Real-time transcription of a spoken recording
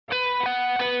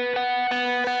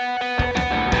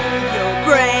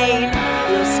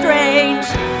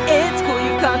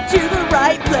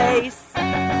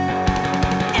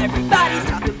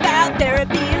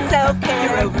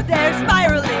there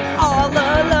spiraling all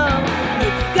alone. If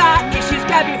you got issues,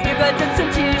 grab your earbuds and some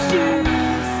tissues.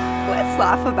 Let's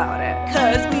laugh about it,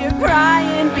 'cause we're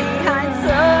crying behind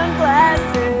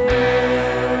sunglasses.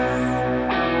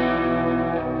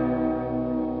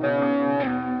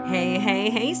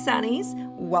 Hey, Sunnies.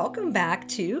 Welcome back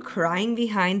to Crying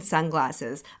Behind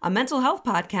Sunglasses, a mental health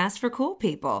podcast for cool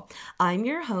people. I'm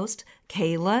your host,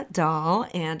 Kayla Dahl,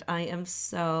 and I am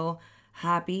so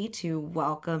happy to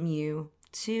welcome you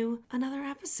to another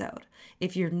episode.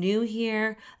 If you're new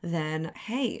here, then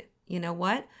hey, you know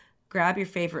what? Grab your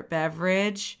favorite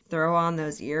beverage, throw on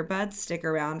those earbuds, stick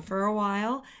around for a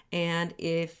while, and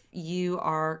if you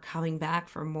are coming back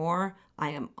for more, I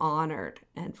am honored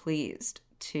and pleased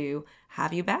to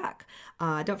have you back.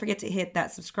 Don't forget to hit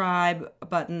that subscribe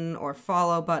button or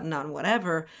follow button on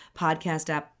whatever podcast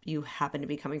app you happen to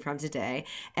be coming from today.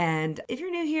 And if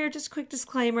you're new here, just a quick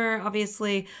disclaimer.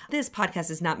 Obviously, this podcast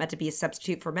is not meant to be a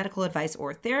substitute for medical advice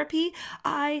or therapy.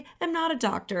 I am not a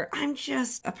doctor. I'm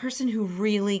just a person who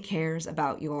really cares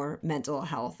about your mental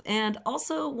health and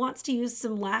also wants to use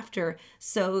some laughter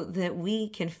so that we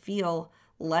can feel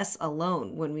less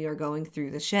alone when we are going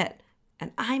through the shit.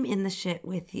 And I'm in the shit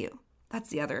with you. That's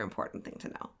the other important thing to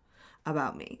know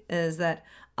about me, is that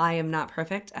I am not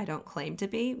perfect. I don't claim to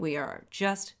be. We are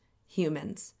just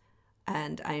humans.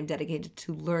 And I am dedicated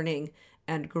to learning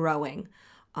and growing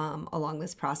along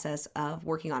this process of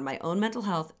working on my own mental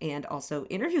health and also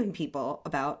interviewing people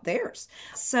about theirs.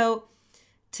 So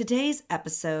today's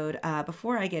episode,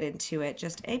 before I get into it,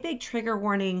 just a big trigger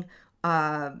warning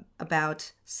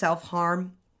about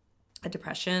self-harm,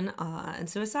 depression, and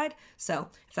suicide. So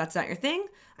if that's not your thing,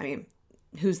 I mean,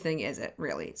 whose thing is it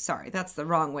really? Sorry, that's the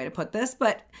wrong way to put this.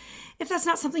 But if that's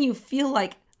not something you feel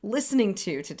like listening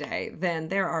to today, then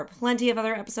there are plenty of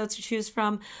other episodes to choose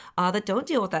from that don't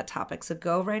deal with that topic. So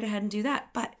go right ahead and do that.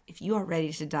 But if you are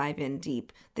ready to dive in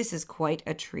deep, this is quite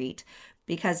a treat.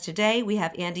 Because today we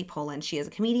have Andi Poland. She is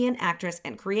a comedian, actress,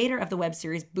 and creator of the web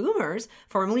series Boomers,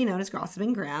 formerly known as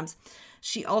Gossiping Grams.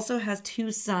 She also has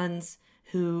 2 sons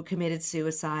who committed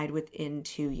suicide within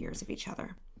 2 years of each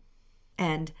other.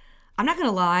 And I'm not going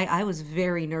to lie, I was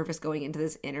very nervous going into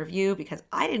this interview because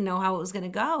I didn't know how it was going to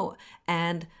go.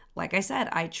 And like I said,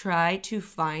 I try to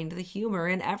find the humor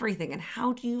in everything. And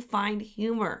how do you find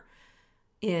humor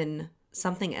in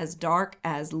something as dark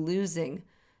as losing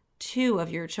 2 of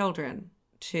your children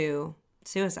to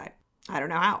suicide? I don't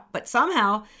know how, but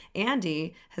somehow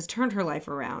Andi has turned her life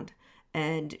around.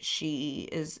 And she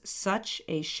is such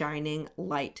a shining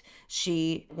light.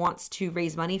 She wants to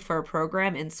raise money for a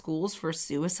program in schools for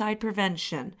suicide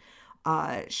prevention.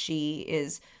 She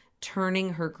is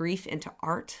turning her grief into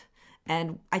art.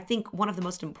 And I think one of the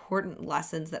most important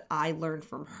lessons that I learned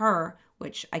from her,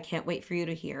 which I can't wait for you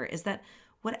to hear, is that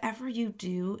whatever you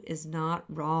do is not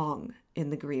wrong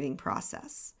in the grieving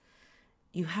process.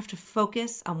 You have to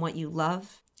focus on what you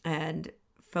love and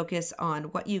focus on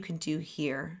what you can do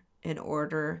here in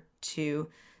order to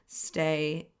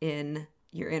stay in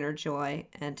your inner joy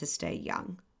and to stay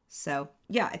young. So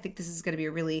yeah, I think this is going to be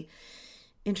a really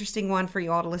interesting one for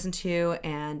you all to listen to.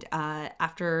 And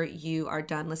after you are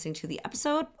done listening to the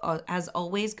episode, as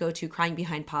always, go to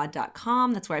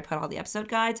cryingbehindpod.com. That's where I put all the episode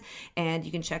guides. And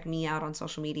you can check me out on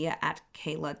social media at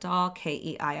Kayla Dahl,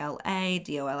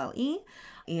 KeilaDolle.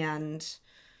 And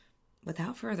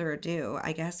without further ado,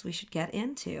 I guess we should get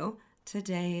into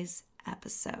today's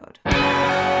episode.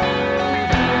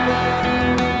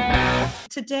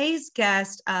 Today's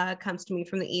guest comes to me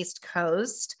from the East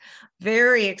Coast.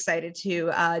 Very excited to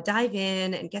dive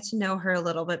in and get to know her a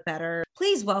little bit better.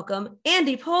 Please welcome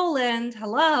Andi Poland.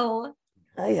 Hello.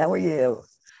 Hi, how are you?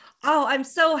 Oh, I'm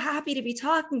so happy to be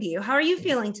talking to you. How are you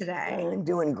feeling today? I'm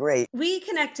doing great. We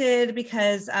connected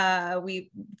because we,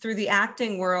 through the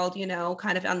acting world, you know,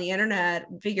 kind of on the internet,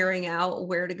 figuring out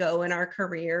where to go in our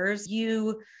careers.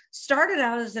 You started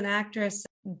out as an actress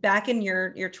back in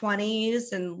your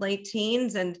 20s and late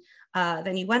teens, and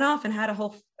then you went off and had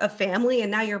a family, and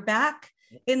now you're back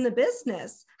in the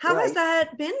business. How has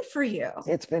that been for you?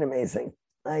 It's been amazing.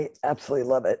 I absolutely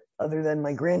love it. Other than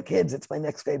my grandkids, it's my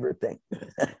next favorite thing.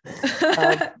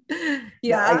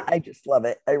 Yeah. I just love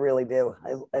it. I really do.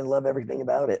 I love everything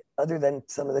about it. Other than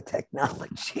some of the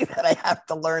technology that I have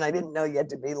to learn. I didn't know you had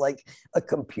to be like a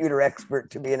computer expert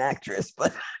to be an actress,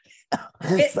 but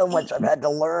so much I've had to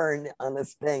learn on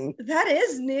this thing. That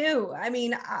is new. I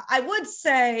mean, I would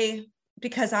say,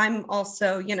 because I'm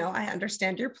also, you know, I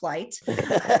understand your plight.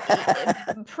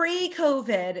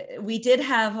 Pre-COVID, we did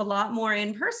have a lot more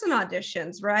in-person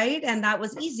auditions, right? And that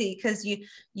was easy because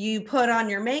you put on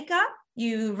your makeup,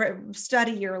 you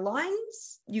study your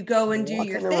lines, you go and do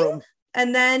your thing,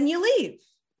 and then you leave.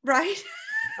 right?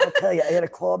 I'll tell you, I had a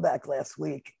call back last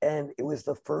week, and it was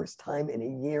the first time in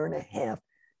a year and a half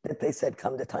that they said,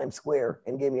 come to Times Square,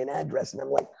 and gave me an address. And I'm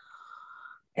like,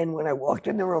 and when I walked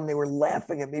in the room, they were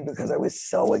laughing at me because I was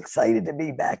so excited to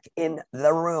be back in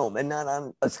the room and not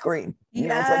on a screen. You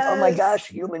know, it's like, oh my gosh,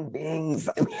 human beings.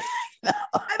 I mean,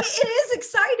 it is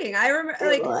exciting. I remember,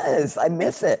 it was. I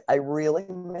miss it. I really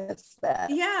miss that.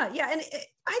 Yeah, and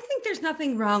I think there's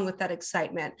nothing wrong with that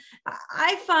excitement.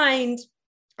 I find,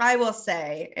 I will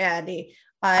say, Andy,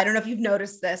 I don't know if you've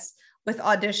noticed this with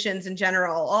auditions in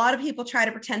general. A lot of people try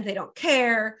to pretend they don't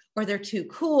care, or they're too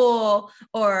cool,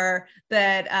 or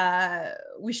that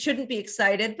we shouldn't be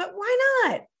excited, but why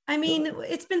not? I mean,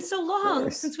 it's been so long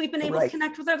since we've been able to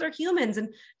connect with other humans, and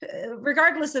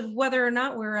regardless of whether or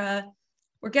not we're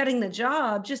getting the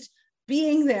job, just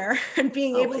being there and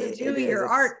being able to do your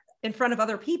art in front of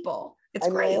other people. It's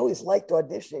great. I always liked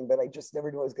auditioning, but I just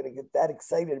never knew I was going to get that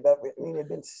excited about it. I mean, it'd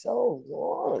been so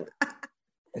long.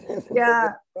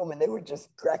 Yeah. And they were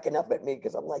just cracking up at me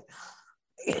because I'm like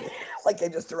I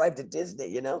just arrived at Disney,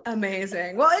 you know?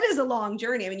 Amazing. Well, it is a long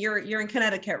journey. I mean, you're in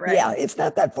Connecticut, right? Yeah, it's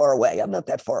not that far away. I'm not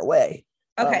that far away.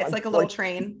 Okay, it's like a little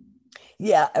train.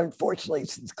 Yeah, unfortunately,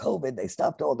 since COVID, they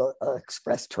stopped all the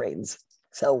express trains.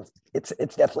 So it's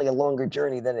definitely a longer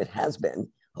journey than it has been.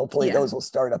 Hopefully those will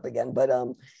start up again, but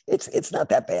it's not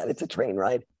that bad. It's a train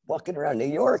ride, walking around New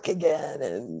York again,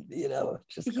 and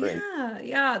just great.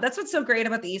 Yeah. That's what's so great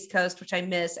about the East Coast, which I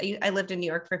miss. I lived in New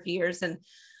York for a few years, and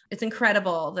it's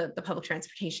incredible the public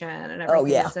transportation and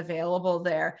everything that's available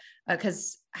there.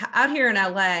 Because out here in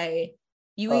LA,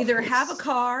 you either have a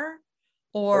car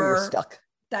or you're stuck.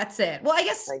 That's it. Well, I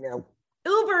guess I know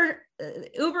Uber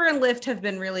and Lyft have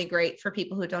been really great for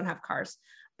people who don't have cars,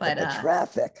 but the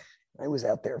traffic. I was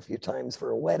out there a few times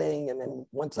for a wedding and then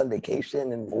once on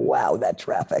vacation, and wow, that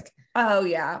traffic. Oh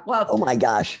yeah. Well, oh my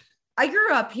gosh. I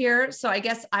grew up here, so I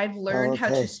guess I've learned how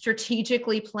to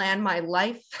strategically plan my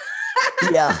life.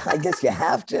 Yeah, I guess you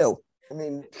have to. I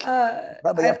mean,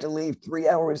 probably have to leave 3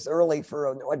 hours early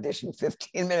for an audition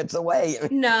 15 minutes away.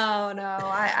 No,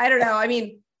 I don't know. I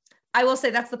mean, I will say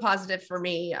that's the positive for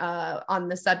me on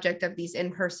the subject of these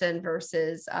in-person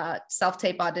versus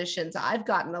self-tape auditions. I've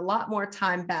gotten a lot more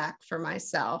time back for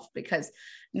myself because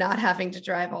not having to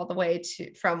drive all the way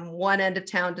from one end of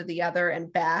town to the other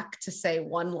and back to say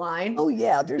one line. Oh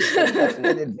yeah, there's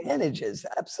definite advantages.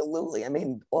 Absolutely. I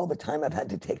mean, all the time I've had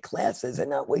to take classes and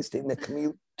not wasting the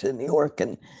commute to New York.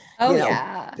 And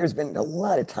there's been a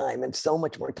lot of time and so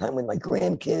much more time with my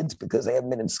grandkids because they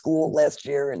haven't been in school last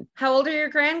year. And how old are your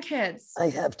grandkids? I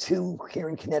have two here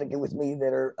in Connecticut with me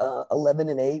that are 11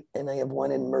 and 8, and I have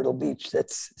one in Myrtle Beach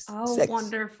that's 6.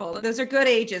 Wonderful. Those are good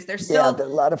ages. They're still they're a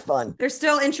lot of fun. They're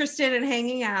still interested in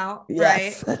hanging out.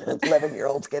 Yes. Right?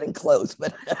 11-year-old's getting close,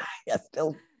 but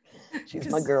still she's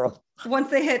my girl. Once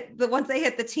they hit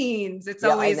the teens, it's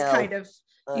always kind of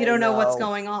you don't know what's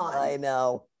going on. I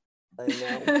know.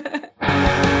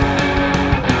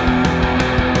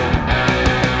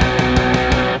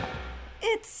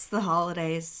 It's the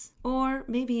holidays, or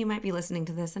maybe you might be listening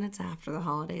to this and it's after the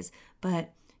holidays,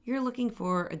 but you're looking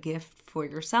for a gift for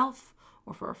yourself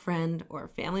or for a friend or a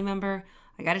family member.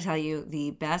 I got to tell you,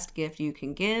 the best gift you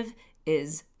can give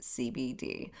is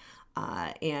CBD.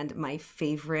 And my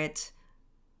favorite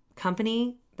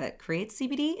company that creates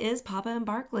CBD is Papa and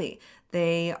Barkley.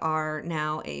 They are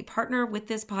now a partner with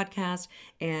this podcast,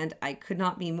 and I could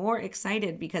not be more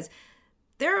excited because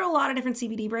there are a lot of different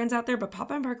CBD brands out there, but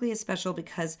Papa and Barkley is special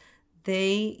because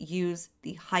they use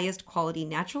the highest quality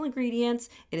natural ingredients.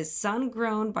 It is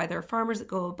sun-grown by their farmers that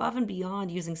go above and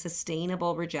beyond using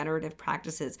sustainable regenerative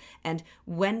practices. And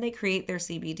when they create their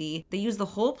CBD, they use the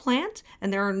whole plant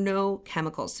and there are no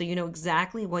chemicals. So you know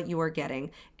exactly what you are getting.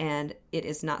 And it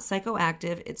is not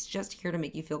psychoactive. It's just here to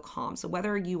make you feel calm. So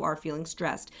whether you are feeling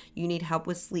stressed, you need help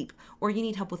with sleep, or you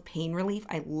need help with pain relief,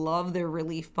 I love their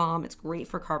relief balm. It's great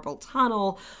for carpal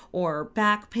tunnel or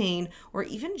back pain, or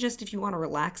even just if you want to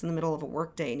relax in the middle of a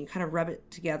work day and you kind of rub it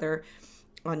together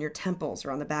on your temples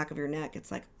or on the back of your neck.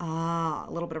 It's like, a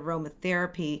little bit of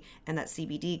aromatherapy, and that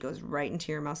CBD goes right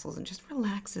into your muscles and just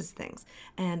relaxes things.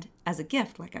 And as a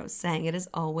gift, like I was saying, it is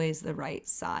always the right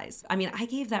size. I mean, I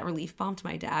gave that relief balm to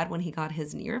my dad when he got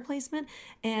his knee replacement,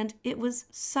 and it was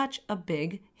such a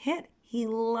big hit. He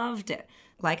loved it.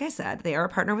 Like I said, they are a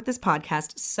partner with this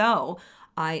podcast, so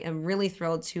I am really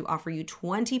thrilled to offer you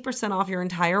 20% off your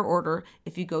entire order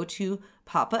if you go to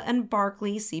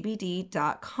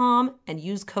papaandbarkleycbd.com and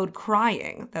use code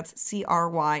CRYING. That's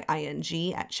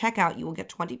CRYING at checkout. You will get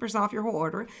 20% off your whole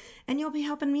order, and you'll be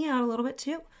helping me out a little bit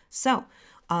too. So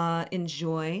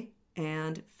enjoy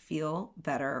and feel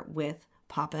better with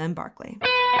Papa and Barkley.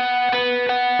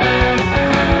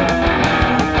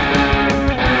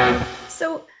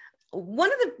 So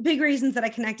one of the big reasons that I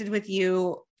connected with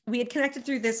you, we had connected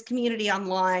through this community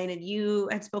online, and you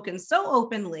had spoken so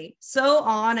openly, so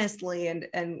honestly,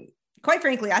 and quite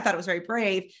frankly, I thought it was very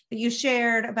brave that you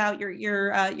shared about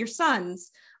your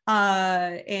sons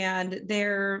and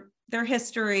their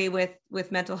history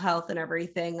with mental health and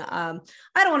everything. I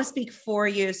don't want to speak for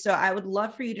you, so I would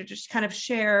love for you to just kind of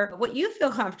share what you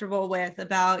feel comfortable with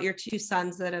about your two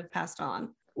sons that have passed on.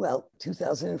 Well,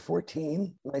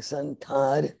 2014, my son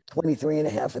Todd, 23 and a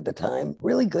half at the time,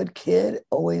 really good kid,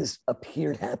 always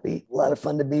appeared happy, a lot of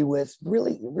fun to be with,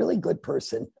 really, really good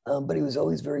person, but he was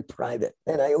always very private.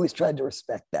 And I always tried to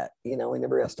respect that. I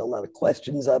never asked a lot of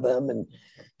questions of him and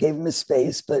gave him his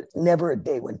space, but never a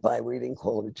day went by where he didn't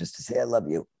call me just to say, I love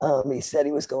you. He said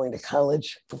he was going to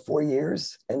college for 4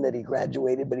 years and that he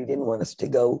graduated, but he didn't want us to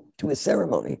go to his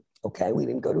ceremony. Okay, we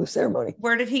didn't go to a ceremony.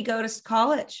 Where did he go to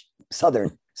college?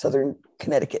 Southern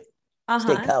Connecticut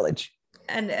State College.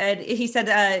 And he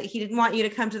said he didn't want you to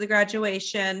come to the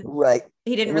graduation. Right.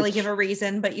 He didn't really give a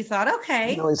reason, but you thought,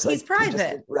 okay, he's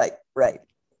private. Right.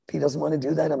 If he doesn't want to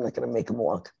do that, I'm not going to make him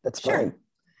walk. That's fine.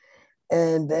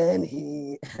 And then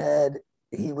he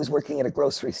was working at a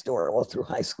grocery store all through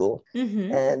high school.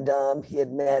 Mm-hmm. And he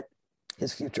had met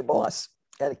his future boss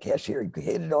at a cashier. He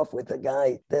hit it off with a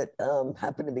guy that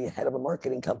happened to be head of a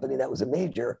marketing company that was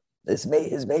his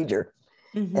major.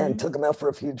 Mm-hmm. And took him out for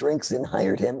a few drinks and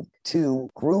hired him to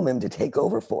groom him to take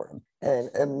over for him. And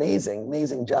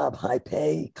amazing job, high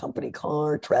pay, company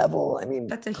car, travel. I mean,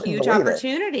 that's a huge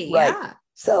opportunity. Right. Yeah.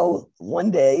 So one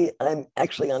day I'm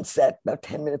actually on set about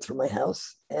 10 minutes from my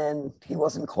house and he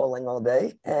wasn't calling all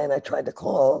day. And I tried to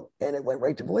call and it went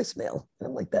right to voicemail. And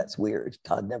I'm like, that's weird.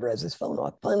 Todd never has his phone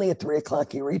off. Finally at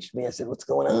 3:00, he reached me. I said, what's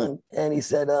going on? And he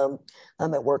said,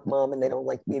 I'm at work, Mom, and they don't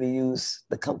like me to use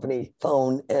the company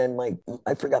phone. And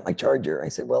I forgot my charger. I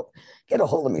said, well, get a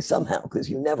hold of me somehow. Cause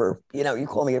you never, you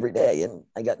call me every day. And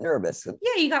I got nervous.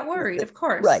 Yeah. You got worried, of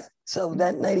course. Right. So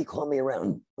that night he called me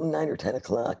around 9 or 10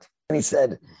 o'clock. And he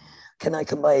said, can I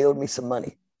come by? He owed me some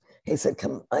money. He said,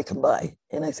 come by.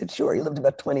 And I said, sure. He lived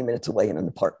about 20 minutes away in an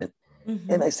apartment. Mm-hmm.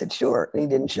 And I said, sure. And he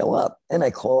didn't show up. And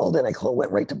I called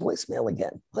went right to voicemail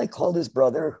again. I called his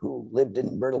brother who lived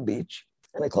in Myrtle Beach.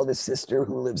 And I called his sister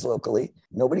who lives locally.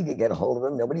 Nobody could get a hold of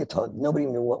him. Nobody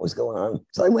knew what was going on.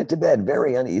 So I went to bed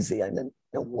very uneasy. I didn't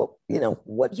know what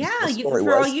the story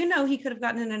was. For all you know, he could have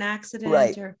gotten in an accident.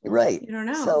 Right. You don't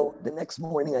know. So the next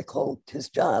morning I called his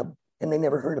job and they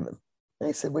never heard of him. And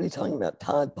I said, what are you talking about?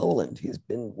 Todd Poland. He's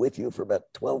been with you for about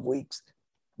 12 weeks.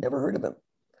 Never heard of him.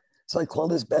 So I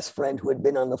called his best friend who had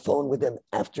been on the phone with him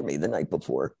after me the night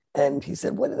before. And he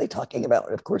said, what are they talking about?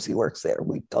 And of course he works there.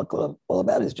 We talk all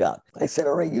about his job. I said,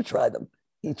 all right, you try them.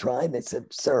 He tried. They said,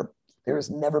 sir, there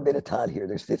has never been a Todd here.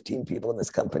 There's 15 people in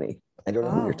this company. I don't know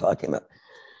who you're talking about.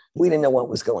 We didn't know what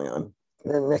was going on.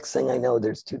 And then the next thing I know,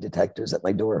 there's 2 detectives at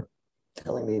my door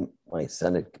telling me my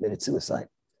son had committed suicide.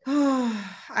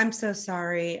 I'm so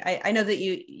sorry. I know that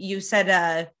you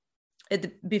said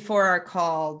before our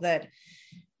call that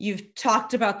you've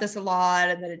talked about this a lot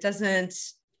and that it doesn't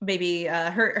maybe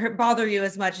bother you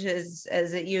as much as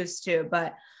it used to,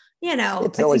 but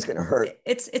it's always going to hurt.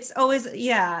 It's always,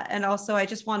 yeah. And also I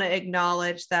just want to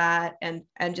acknowledge that and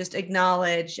just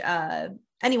acknowledge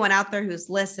anyone out there who's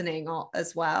listening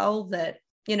as well, that,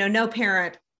 no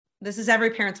parent, this is every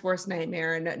parent's worst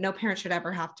nightmare, and no parent should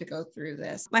ever have to go through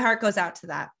this. My heart goes out to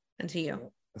that and to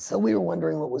you. So we were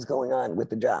wondering what was going on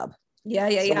with the job. Yeah.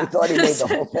 We thought he made the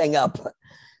whole thing up.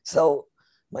 So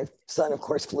my son, of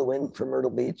course, flew in from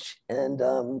Myrtle Beach, and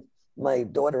my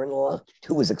daughter-in-law,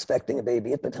 who was expecting a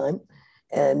baby at the time,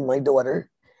 and my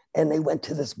daughter, and they went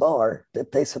to this bar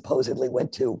that they supposedly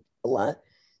went to a lot,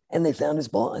 and they found his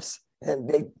boss. And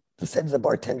they said to the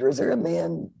bartender, is there a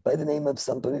man by the name of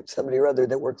somebody or other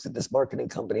that works at this marketing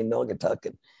company in Naugatuck?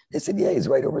 And they said, yeah, he's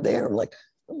right over there. I'm like,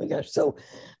 oh my gosh. So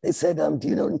they said, do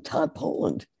you know Todd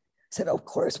Poland? I said, of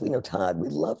course we know Todd. We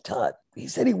love Todd. He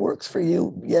said he works for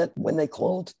you. Yet when they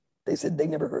called, they said they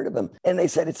never heard of him. And they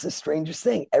said, it's the strangest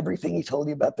thing. Everything he told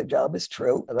you about the job is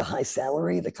true. The high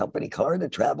salary, the company car, the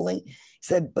traveling. He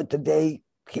said, but the day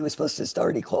he was supposed to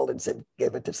start, he called and said,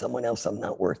 give it to someone else. I'm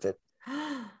not worth it.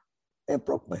 It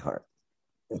broke my heart.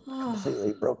 It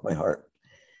completely broke my heart.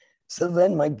 So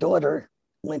then my daughter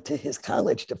went to his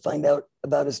college to find out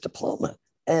about his diploma.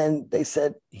 And they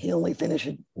said, he only finished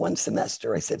 1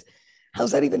 semester. I said,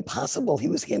 how's that even possible? He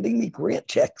was handing me grant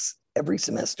checks every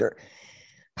semester.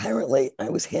 Apparently, I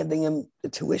was handing him the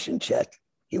tuition check.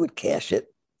 He would cash it,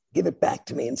 give it back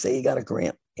to me and say, he got a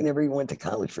grant. He never even went to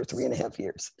college for 3.5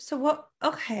 years. So what?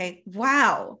 Okay.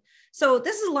 Wow. So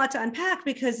this is a lot to unpack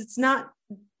because it's not,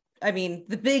 I mean,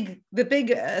 the big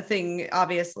thing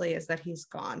obviously is that he's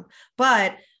gone,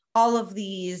 but all of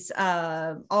these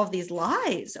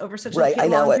lies over such a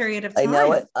long period of time. I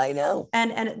know it. I know.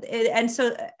 And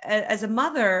so as a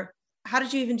mother, how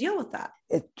did you even deal with that?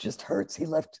 It just hurts. He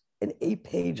left an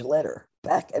 8-page letter,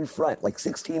 back and front, like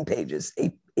 16 pages,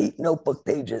 eight notebook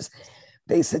pages,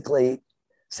 basically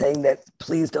saying that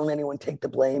please don't anyone take the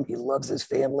blame. He loves his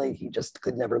family. He just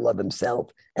could never love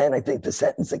himself. And I think the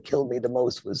sentence that killed me the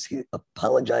most was he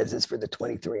apologizes for the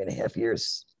 23.5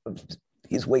 years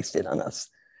he's wasted on us.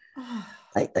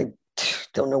 I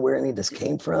don't know where any of this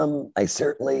came from. I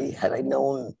certainly, had I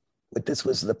known what this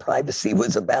was, the privacy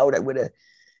was about, I would have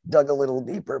dug a little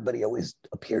deeper, but he always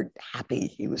appeared happy.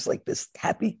 He was like this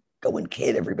happy going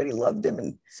kid. Everybody loved him.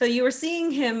 And so you were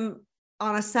seeing him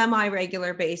on a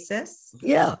semi-regular basis.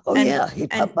 Yeah. Oh, yeah. He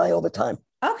popped by all the time.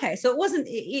 Okay. So it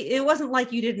wasn't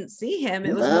like you didn't see him.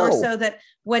 It was more so that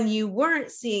when you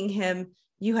weren't seeing him,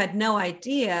 you had no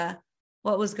idea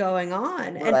what was going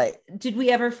on. Right. And did we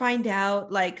ever find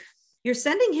out, like, you're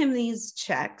sending him these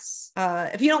checks?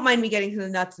 If you don't mind me getting to the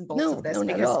nuts and bolts of this. No,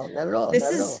 not at all. Not at all. This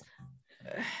is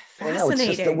fascinating. I know, it's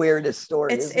just the weirdest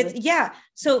story. It's yeah.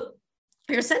 So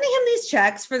you're sending him these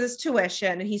checks for this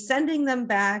tuition, and he's sending them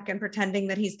back and pretending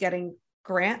that he's getting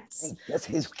grants. I guess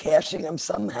he's cashing them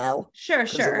somehow. Sure.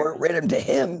 They weren't written to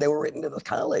him. They were written to the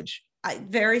college.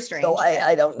 Very strange. So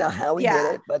I don't know how he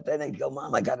did it, but then he'd go,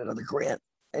 Mom, I got another grant.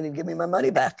 And he'd give me my money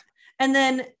back. And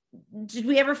then did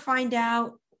we ever find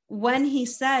out when he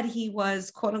said he was,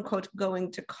 quote unquote,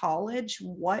 going to college,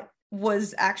 what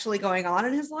was actually going on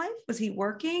in his life? Was he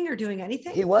working or doing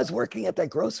anything? He was working at that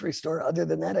grocery store. Other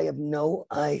than that, I have no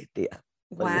idea.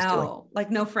 Wow.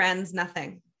 Like no friends,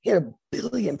 nothing. He had 1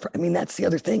 billion. I mean, that's the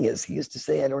other thing is he used to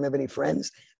say, I don't have any friends.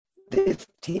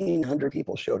 1,500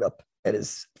 people showed up at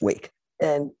his wake.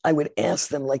 And I would ask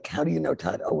them, like, how do you know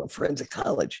Todd? Oh, I'm friends at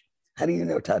college. How do you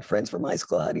know Todd? Friends from high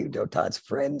school. How do you know Todd's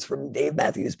friends from Dave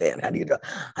Matthews Band? How do you know?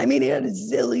 I mean, he had a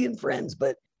zillion friends,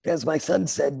 but as my son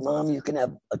said, Mom, you can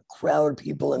have a crowd of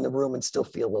people in the room and still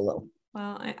feel alone.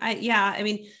 Well, I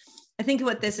mean, I think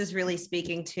what this is really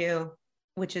speaking to,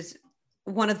 which is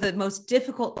one of the most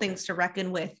difficult things to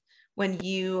reckon with when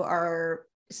you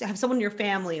have someone in your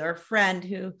family or a friend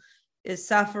who is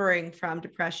suffering from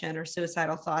depression or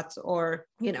suicidal thoughts, or,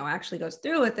 actually goes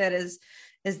through with it, is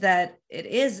that it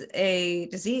is a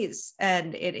disease,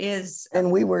 and it is.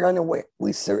 And we were unaware.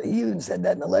 He even said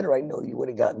that in the letter. I know you would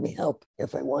have gotten me help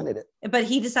if I wanted it. But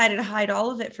he decided to hide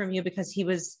all of it from you because he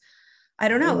was, I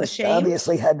don't know, ashamed.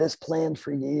 Obviously had this planned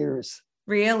for years.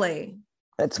 Really?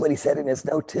 That's what he said in his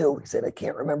note too. He said, I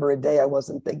can't remember a day I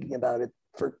wasn't thinking about it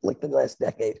for like the last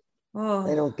decade. Oh.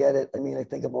 I don't get it. I mean, I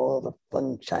think of all the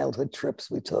fun childhood trips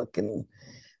we took, and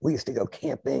we used to go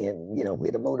camping, and, we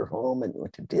had a motorhome, and we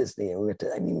went to Disney, and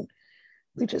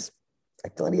I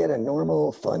thought he had a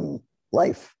normal, fun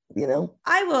life,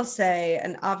 I will say,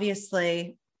 and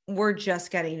obviously we're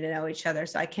just getting to know each other,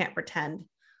 so I can't pretend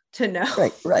to know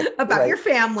about your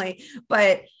family.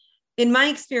 But in my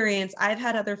experience, I've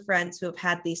had other friends who have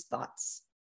had these thoughts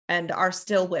and are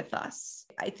still with us.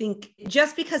 I think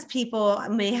just because people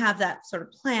may have that sort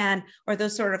of plan or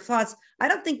those sort of thoughts, I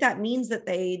don't think that means that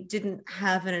they didn't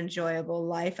have an enjoyable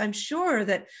life. I'm sure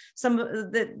that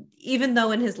even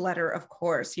though in his letter, of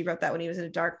course, he wrote that when he was in a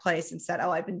dark place and said,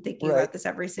 oh, I've been thinking about this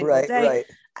every single day.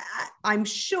 I'm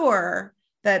sure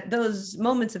that those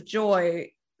moments of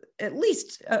joy, at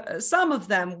least some of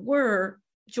them, were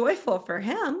joyful for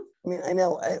him. I mean, I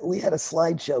know we had a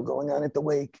slideshow going on at the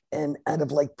wake, and out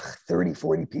of like 30,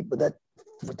 40 people,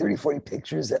 30, 40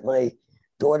 pictures that my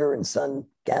daughter and son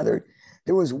gathered,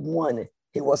 there was one,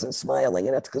 he wasn't smiling,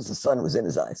 and that's because the sun was in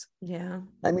his eyes. Yeah.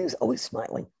 I mean, he was always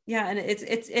smiling. Yeah. And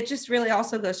it just really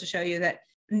also goes to show you that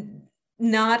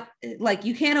not like,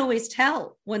 you can't always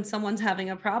tell when someone's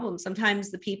having a problem. Sometimes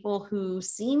the people who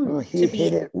seem he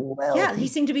hit it well. Yeah, he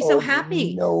seemed to be so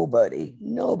happy. Nobody.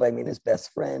 I mean, his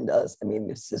best friend, us. I mean,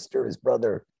 his sister, his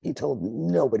brother. He told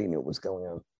nobody knew what was going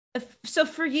on. So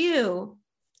for you,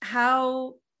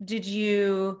 how did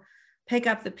you pick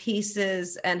up the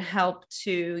pieces and help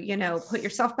to, put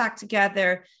yourself back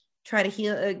together, try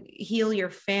to heal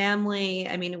your family?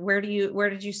 I mean, where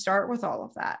did you start with all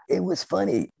of that? It was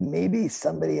funny. Maybe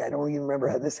somebody, I don't even remember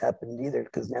how this happened either,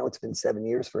 because now it's been 7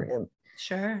 years for him.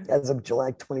 Sure. As of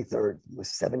July 23rd, it was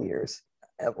 7 years.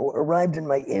 Arrived in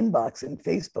my inbox in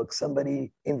Facebook,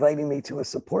 somebody inviting me to a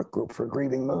support group for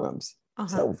grieving moms.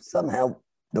 So somehow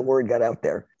the word got out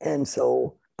there. And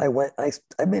so I went,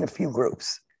 I'm in a few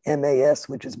groups. MAS,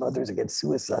 which is Mothers Against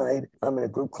Suicide. I'm in a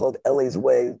group called Ellie's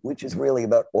Way, which is really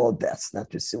about all deaths, not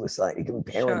just suicide. You can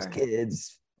parents, Sure.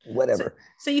 kids, whatever.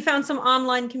 So you found some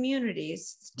online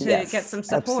communities to Yes, get some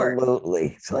support.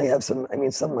 absolutely. So I have some, I mean,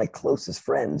 some of my closest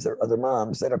friends are other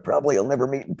moms that I probably will never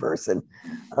meet in person.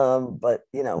 But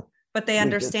you know, But they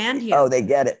understand you. oh, they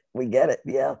get it. We get it.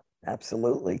 Yeah,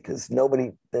 absolutely. Because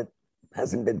nobody that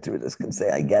hasn't been through this can say,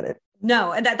 I get it.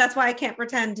 No, and that's why I can't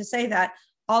pretend to say that.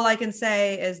 All I can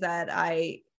say is that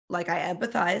I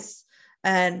empathize,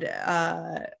 and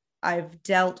I've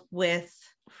dealt with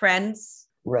friends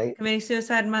Right. committing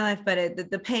suicide in my life, but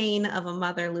the pain of a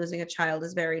mother losing a child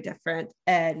is very different.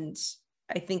 And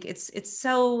I think it's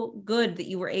so good that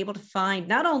you were able to find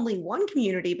not only one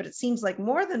community, but it seems like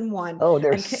more than one. Oh,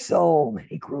 there's so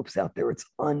many groups out there. It's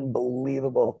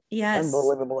unbelievable. Yes.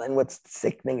 Unbelievable. And what's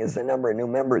sickening is the number of new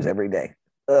members every day.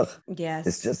 Ugh. Yes.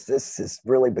 This is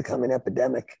really become an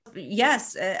epidemic.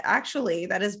 Yes, actually,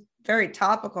 that is very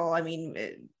topical. I mean,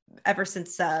 ever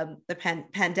since the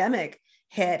pandemic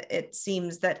hit, it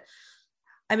seems that,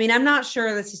 I mean, I'm not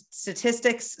sure the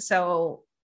statistics, so,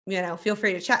 you know, feel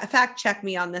free to fact check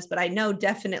me on this, but I know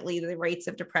definitely the rates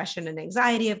of depression and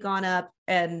anxiety have gone up,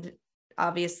 and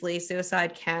obviously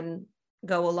suicide can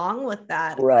go along with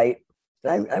that. Right.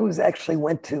 I was actually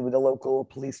went to the local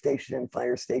police station and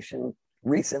fire station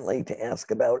recently to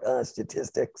ask about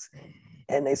statistics.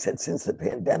 And they said since the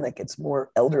pandemic, it's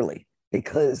more elderly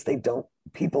because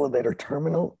people that are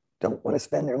terminal don't want to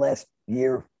spend their last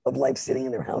year of life sitting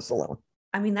in their house alone.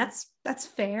 I mean, that's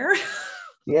fair.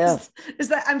 Yeah. Is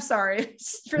that, I'm sorry,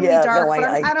 it's really dark, but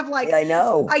I'm kind of like, yeah, I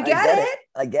know. I get it.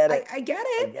 I get it. I get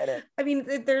it. I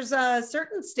mean, there's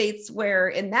certain states where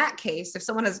in that case, if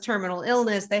someone has a terminal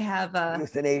illness, they have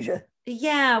euthanasia.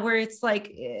 Yeah, where it's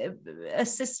like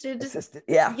assisted,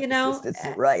 yeah, you know,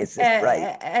 right.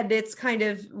 And it's kind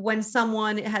of when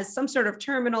someone has some sort of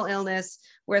terminal illness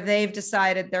where they've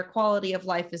decided their quality of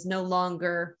life is no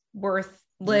longer worth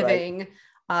living, right.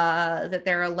 That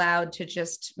they're allowed to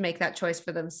just make that choice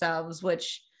for themselves,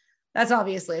 which that's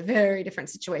obviously a very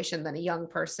different situation than a young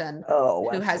person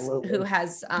who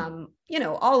has you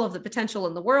know, all of the potential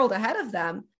in the world ahead of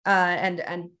them,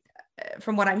 and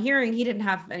from what I'm hearing, he didn't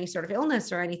have any sort of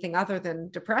illness or anything other than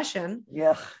depression.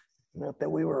 Yeah, not that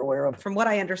we were aware of. From what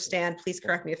I understand, please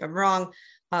correct me if I'm wrong,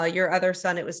 your other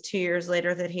son, it was 2 years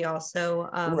later that he also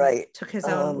took his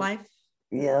own life.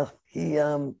 Yeah,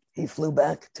 he flew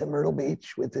back to Myrtle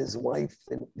Beach with his wife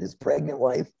and his pregnant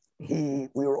wife. We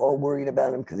were all worried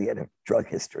about him because he had a drug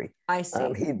history. I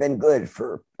see. He'd been good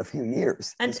for a few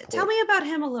years. And tell me about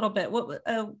him a little bit. What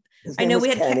I know we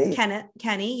had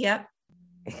Kenny. Yep.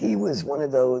 He was one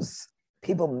of those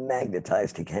people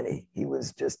magnetized to Kenny. He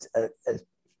was just a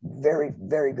very,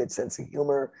 very good sense of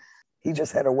humor. He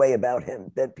just had a way about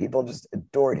him that people just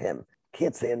adored him.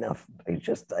 Can't say enough. I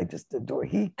just adore.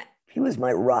 He was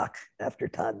my rock after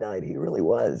Todd died. He really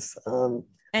was.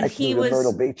 And he was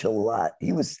Myrtle Beach a lot.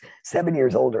 He was 7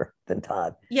 years older than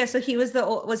Todd. Yeah, so he was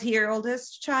was he your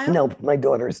oldest child? No, my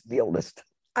daughter's the oldest.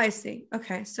 I see.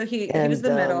 Okay, so he was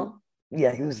the middle.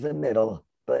 Yeah, he was the middle.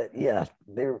 But yeah,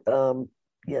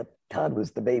 Todd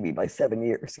was the baby by 7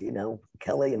 years. You know,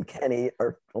 Kelly and Kenny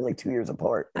are only 2 years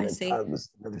apart, and then Todd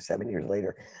was another 7 years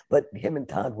later. But him and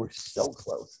Todd were so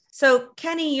close. So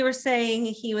Kenny, you were saying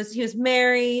he was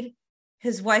married.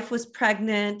 His wife was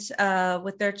pregnant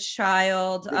with their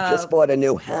child. He just bought a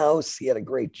new house. He had a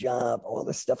great job, all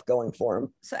this stuff going for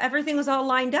him. So everything was all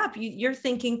lined up. You're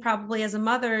thinking probably as a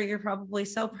mother, you're probably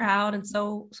so proud and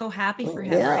so happy for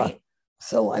him, right?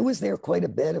 So I was there quite a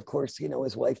bit. Of course, you know,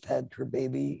 his wife had her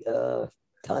baby.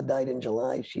 Todd died in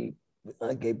July. She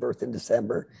gave birth in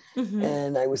December. Mm-hmm.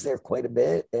 And I was there quite a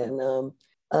bit. And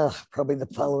probably the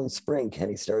following spring,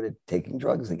 Kenny started taking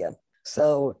drugs again.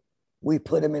 So we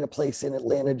put him in a place in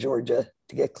Atlanta, Georgia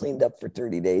to get cleaned up for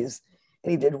 30 days.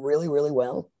 And he did really, really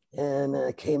well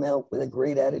and came out with a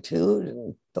great attitude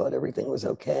and thought everything was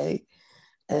okay.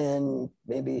 And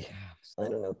maybe, I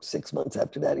don't know, 6 months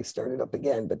after that, he started up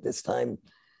again. But this time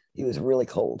he was really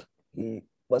cold. He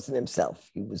wasn't himself.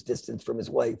 He was distant from his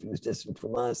wife. He was distant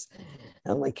from us.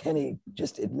 And I'm like, Kenny,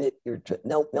 just admit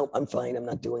no, I'm fine. I'm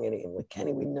not doing anything. I'm like,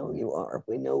 Kenny, we know you are.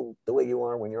 We know the way you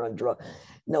are when you're on drugs.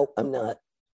 No, I'm not.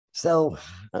 So,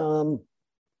 you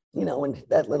know, and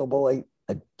that little boy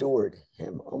adored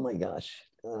him. Oh my gosh.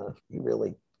 He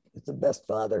really is the best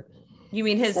father. You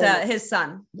mean his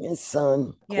son? His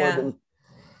son, yeah. Corbin.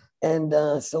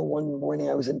 And so one morning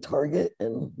I was in Target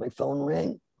and my phone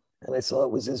rang and I saw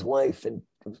it was his wife. And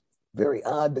it was very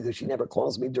odd because she never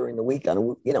calls me during the week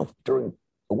during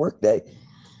a work day.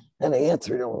 And I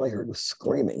answered and all I heard was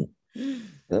screaming. And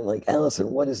I'm like, Allison,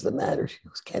 what is the matter? She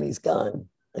goes, Kenny's gone.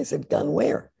 I said, gone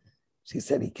where? She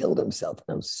said, he killed himself.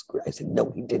 And I said,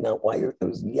 no, he did not. Why? I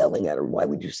was yelling at her. Why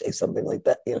would you say something like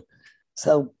that? You know?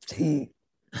 So he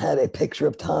had a picture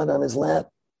of Todd on his lap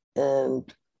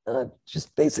and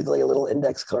just basically a little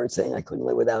index card saying I couldn't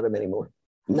live without him anymore.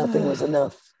 Nothing was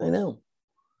enough. I know.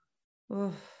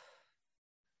 You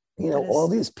know, all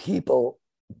these people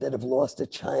that have lost a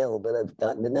child that I've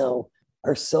gotten to know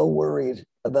are so worried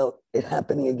about it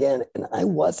happening again. And I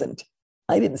wasn't.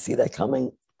 I didn't see that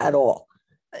coming at all.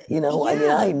 You know, I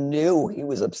mean, I knew he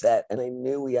was upset and I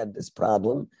knew he had this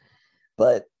problem,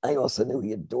 but I also knew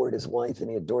he adored his wife and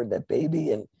he adored that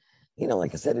baby. And, you know,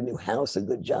 like I said, a new house, a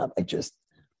good job.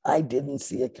 I didn't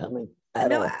see it coming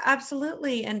at all.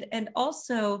 Absolutely. And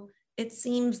also it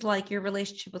seems like your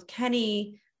relationship with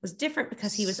Kenny was different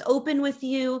because he was open with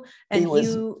you and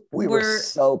we were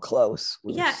so close.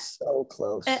 We were so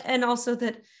close. And also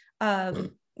that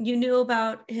you knew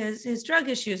about his drug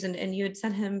issues and you had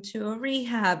sent him to a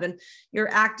rehab and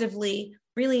you're actively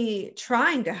really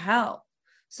trying to help.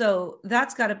 So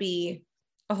that's got to be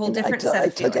a whole different set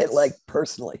of feelings. I took it like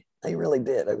personally. I really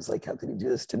did. I was like, how could he do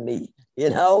this to me? You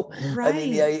know? Right. I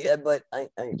mean, but I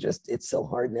just, it's so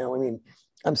hard now. I mean,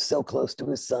 I'm so close to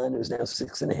his son who's now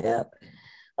 6.5.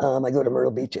 I go to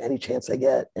Myrtle Beach any chance I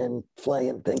get and fly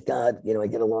in. Thank God, you know, I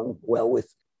get along well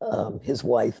with his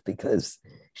wife because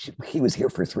he was here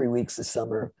for 3 weeks this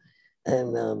summer.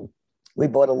 And we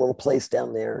bought a little place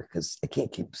down there because I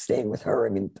can't keep staying with her. I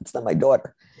mean, it's not my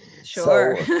daughter.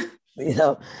 Sure.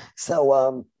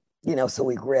 So, you know, so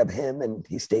we grab him and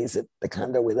he stays at the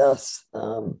condo with us.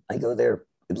 I go there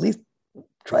at least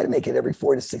try to make it every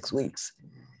 4 to 6 weeks.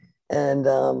 And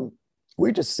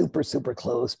we're just super, super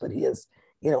close, but he is,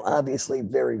 you know, obviously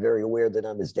very, very aware that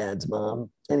I'm his dad's mom.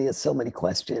 And he has so many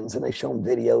questions. And I show him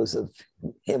videos of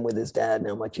him with his dad and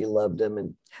how much he loved him.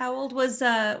 And how old was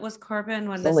Corbin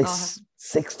when this only all happened?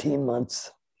 16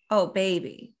 months. Oh,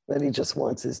 baby. But he just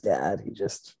wants his dad.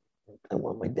 I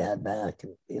want my dad back.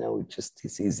 And, you know, he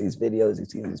sees these videos, he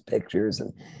sees these pictures.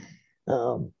 And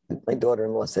my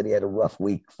daughter-in-law said he had a rough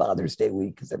week, Father's Day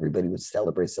week, because everybody would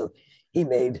celebrate. So he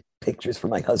made pictures for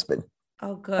my husband.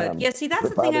 Oh, good. Yeah. See, that's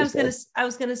the thing I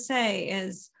was gonna say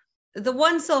is the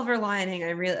one silver lining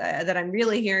that I'm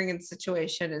really hearing in the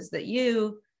situation is that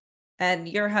you and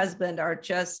your husband are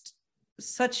just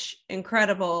such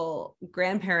incredible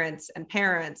grandparents and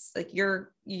parents. Like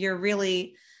you're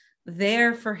really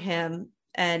there for him,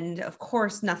 and of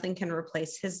course, nothing can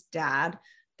replace his dad.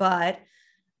 But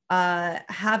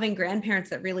having grandparents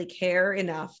that really care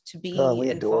enough to be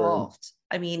involved.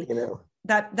 I mean, you know,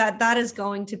 that is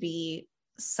going to be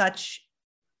such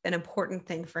an important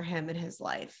thing for him in his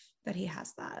life that he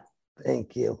has that.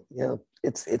 Thank you. You know,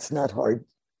 it's not hard.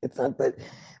 It's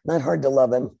not hard to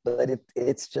love him, but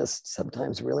it's just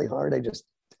sometimes really hard.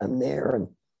 I'm there and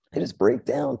I just break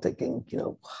down thinking, you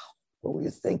know, what were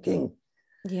you thinking?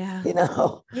 Yeah. You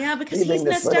know, yeah, because he's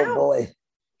missed out. Boy.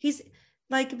 He's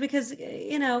like, because,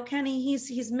 you know, Kenny,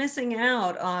 he's missing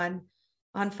out on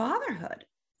fatherhood.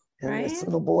 And right? This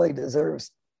little boy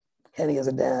deserves Kenny as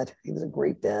a dad. He was a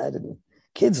great dad. And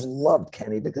kids loved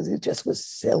Kenny because he just was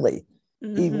silly.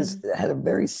 Mm-hmm. He had a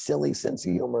very silly sense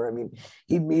of humor. I mean,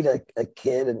 he'd meet a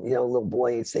kid and, you know, a little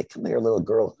boy, he'd say, come here, little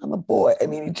girl, I'm a boy. I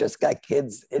mean, he just got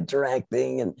kids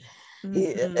interacting and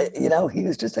he, you know, he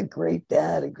was just a great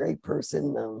dad, a great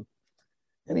person.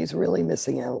 And he's really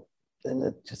missing out. And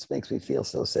it just makes me feel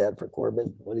so sad for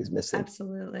Corbin, what he's missing.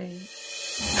 Absolutely.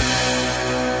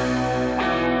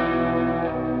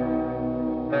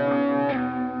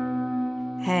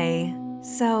 Hey,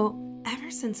 so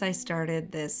ever since I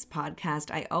started this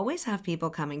podcast, I always have people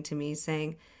coming to me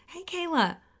saying, hey,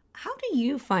 Kayla, how do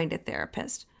you find a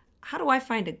therapist? How do I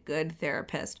find a good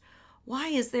therapist? Why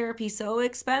is therapy so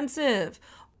expensive?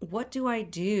 What do I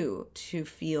do to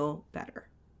feel better?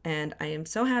 And I am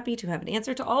so happy to have an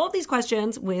answer to all of these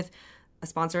questions with a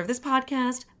sponsor of this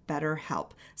podcast,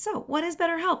 BetterHelp. So what is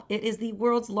BetterHelp? It is the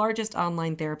world's largest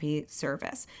online therapy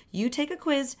service. You take a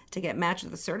quiz to get matched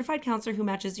with a certified counselor who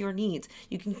matches your needs.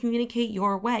 You can communicate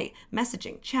your way,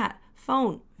 messaging, chat,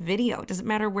 phone, video. It doesn't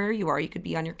matter where you are. You could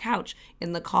be on your couch,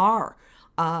 in the car,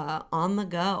 on the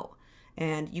go,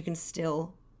 and you can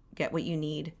still get what you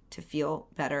need to feel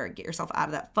better, get yourself out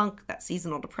of that funk, that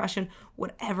seasonal depression,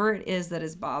 whatever it is that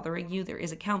is bothering you, there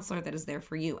is a counselor that is there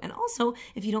for you. And also,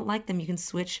 if you don't like them, you can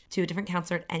switch to a different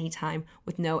counselor at any time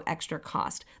with no extra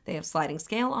cost. They have sliding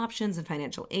scale options and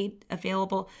financial aid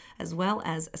available, as well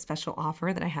as a special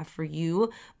offer that I have for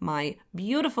you, my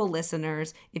beautiful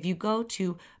listeners. If you go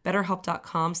to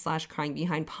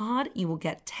betterhelp.com/cryingbehindpod, you will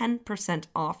get 10%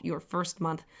 off your first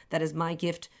month. That is my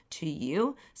gift to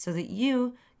you so that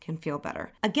you can feel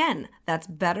better. Again, that's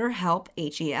BetterHelp,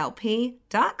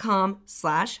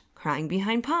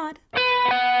 HELP.com/cryingbehindpod.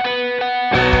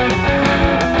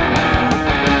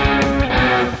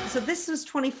 So this was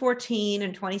 2014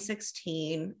 and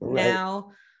 2016. Right.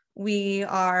 Now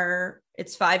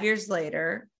it's 5 years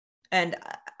later. And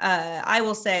I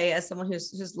will say, as someone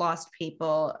who's lost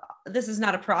people, this is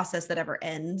not a process that ever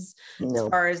ends. No. As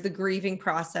far as the grieving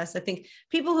process, I think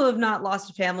people who have not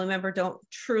lost a family member don't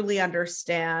truly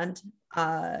understand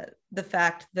the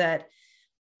fact that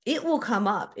it will come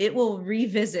up. It will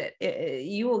revisit.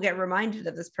 You will get reminded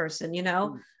of this person, you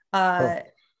know?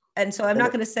 And so I'm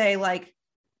not going to say, like,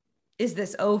 is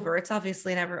this over? It's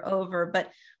obviously never over. But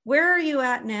where are you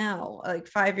at now? Like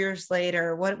 5 years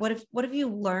later, what have you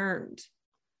learned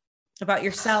about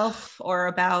yourself or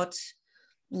about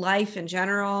life in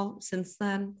general since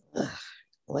then?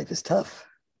 Life is tough.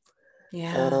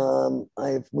 Yeah.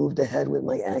 I've moved ahead with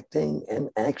my acting,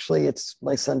 and actually it's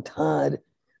my son Todd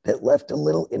that left a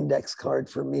little index card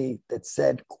for me that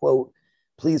said, quote,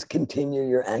 "Please continue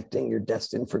your acting. You're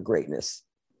destined for greatness."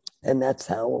 And that's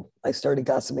how I started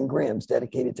Gossip and Grams,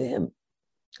 dedicated to him.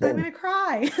 I'm gonna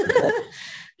cry.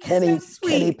 Kenny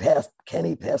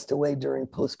passed away during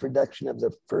post-production of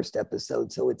the first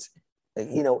episode, so it's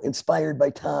inspired by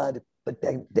Todd, but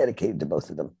dedicated to both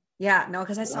of them. Yeah, no,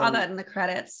 because I saw that in the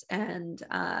credits, and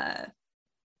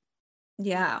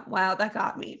yeah, wow, that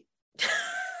got me.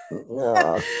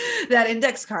 That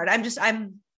index card. I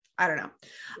don't know.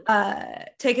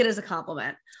 Take it as a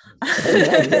compliment.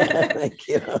 Thank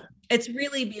you. It's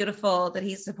really beautiful that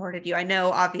he supported you. I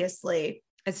know, obviously,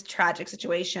 it's a tragic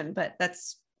situation, but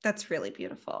that's really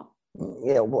beautiful.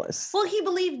 Yeah, it was. Well, he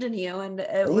believed in you, and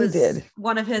He did.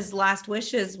 One of his last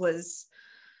wishes was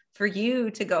for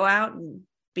you to go out and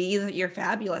be your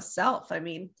fabulous self. I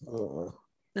mean,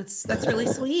 that's really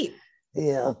sweet.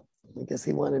 Yeah, I guess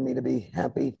he wanted me to be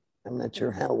happy. I'm not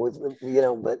sure how,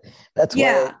 but that's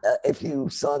why if you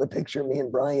saw the picture of me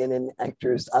and Brian in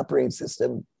Actors Operating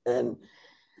System, and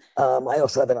I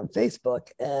also have it on Facebook,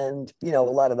 and a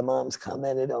lot of the moms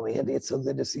commented, "Oh, Andy, it's so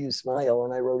good to see you smile."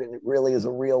 And I wrote it really is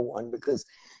a real one, because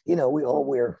we all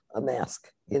wear a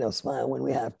mask, smile when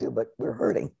we have to, but we're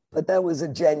hurting. But that was a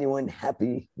genuine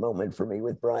happy moment for me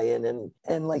with Brian,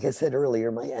 and like I said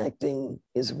earlier, my acting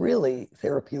is really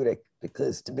therapeutic,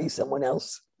 because to be someone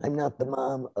else, I'm not the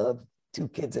mom of 2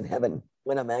 kids in heaven.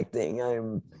 When I'm acting,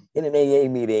 I'm in an AA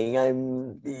meeting,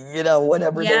 I'm,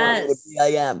 whatever they want me to be, I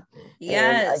am.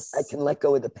 Yes. And I can let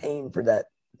go of the pain for that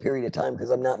period of time,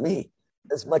 because I'm not me.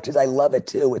 As much as I love it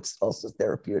too, it's also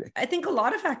therapeutic. I think a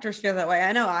lot of actors feel that way.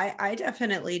 I know I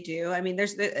definitely do. I mean, I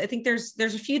think there's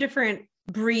a few different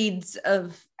breeds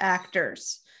of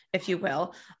actors, if you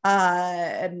will.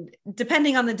 And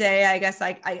depending on the day, I guess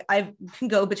I can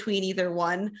go between either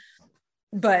one.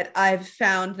 But I've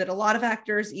found that a lot of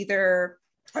actors either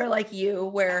are like you,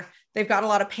 where they've got a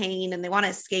lot of pain and they want to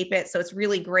escape it. So it's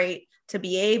really great to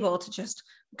be able to just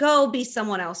go be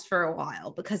someone else for a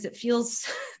while, because it feels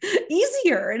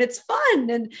easier and it's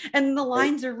fun, and the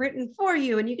lines are written for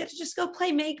you, and you get to just go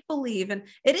play make-believe. And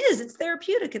it's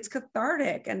therapeutic, it's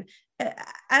cathartic, and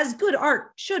as good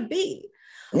art should be.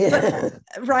 Yeah.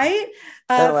 But, right?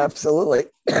 Absolutely.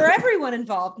 For everyone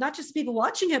involved, not just people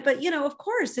watching it, but, of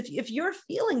course, if you're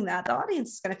feeling that, the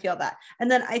audience is going to feel that.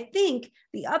 And then I think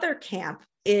the other camp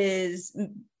is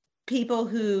people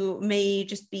who may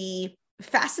just be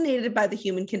fascinated by the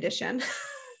human condition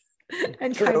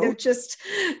and True. kind of just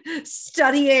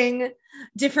studying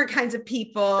different kinds of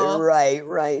people. Right.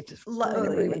 I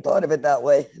never even thought of it that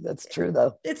way. That's true,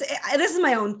 though. This is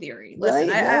my own theory. Listen,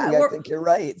 right? I think you're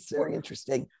right. It's very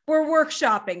interesting. We're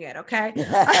workshopping it, okay?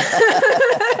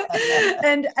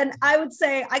 and I would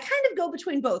say I kind of go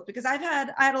between both, because I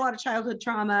had a lot of childhood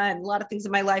trauma and a lot of things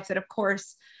in my life that, of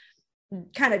course,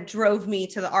 kind of drove me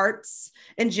to the arts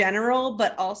in general,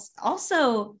 but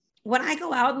also when I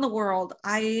go out in the world,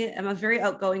 I am a very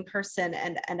outgoing person,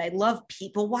 and I love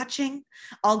people watching.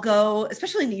 I'll go,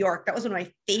 especially in New York. That was one of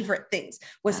my favorite things.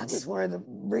 That was one of the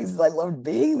reasons I loved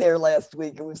being there last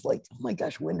week. It was like, oh my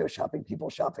gosh, window shopping, people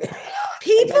shopping.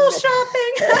 People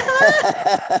shopping.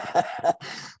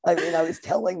 I mean, I was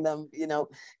telling them,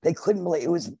 they couldn't believe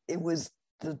it was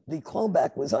the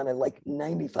callback was on a like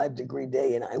 95-degree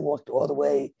day, and I walked all the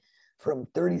way from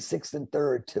 36th and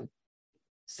 3rd to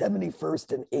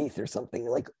 71st and 8th or something,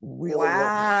 like really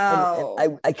wow. long.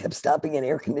 And I kept stopping in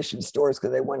air-conditioned stores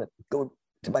because I want to go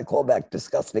to my callback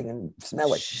disgusting and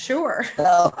smelly. Sure.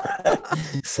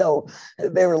 So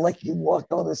they were like, you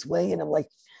walked all this way, and I'm like,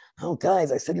 oh,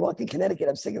 guys, I said, you walk in Connecticut,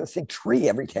 I'm sitting in the same tree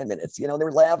every 10 minutes. You know, they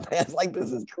were laughing. I was like,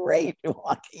 this is great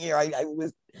walking here. I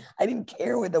didn't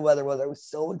care what the weather was. I was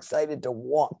so excited to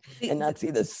walk and not see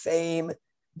the same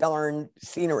darn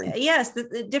scenery. Yes,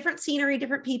 the different scenery,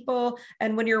 different people.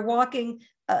 And when you're walking,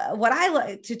 what I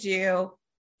like to do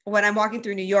when I'm walking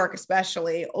through New York,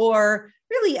 especially, or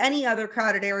really any other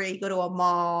crowded area, you go to a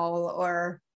mall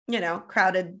or,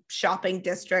 crowded shopping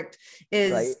district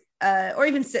is, right. Or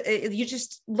even you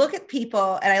just look at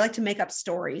people, and I like to make up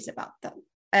stories about them.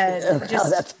 And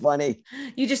just, that's funny.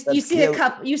 You see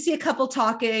a couple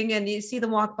talking, and you see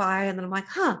them walk by, and then I'm like,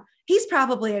 he's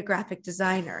probably a graphic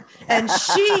designer, and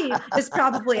she is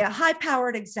probably a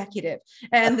high-powered executive,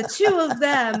 and the two of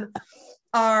them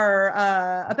are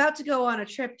about to go on a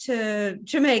trip to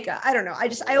Jamaica. I don't know.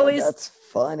 I always, that's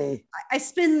funny. I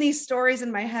spin these stories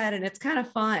in my head, and it's kind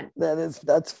of fun.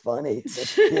 That's funny.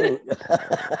 That's cute.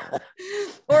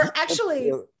 Or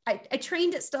actually, I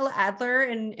trained at Stella Adler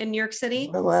in New York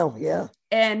City. Oh, wow. Yeah.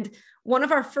 And one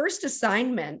of our first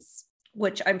assignments,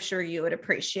 which I'm sure you would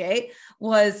appreciate,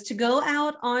 was to go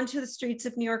out onto the streets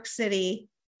of New York City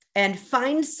and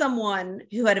find someone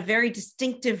who had a very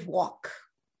distinctive walk,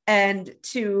 and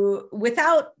to,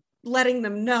 without letting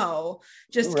them know,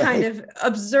 just right. kind of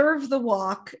observe the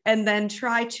walk and then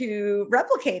try to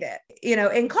replicate it,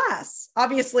 in class.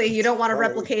 Obviously, you don't want to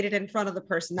replicate it in front of the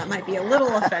person. That might be a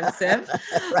little offensive.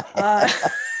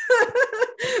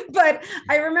 But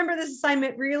I remember this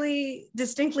assignment really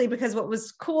distinctly, because what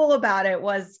was cool about it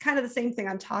was kind of the same thing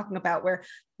I'm talking about, where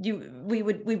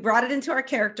we brought it into our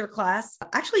character class.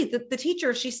 Actually, the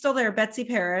teacher, she's still there, Betsy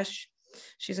Parrish.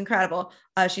 She's incredible.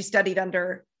 She studied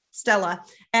under Stella.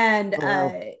 And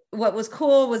what was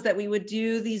cool was that we would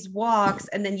do these walks,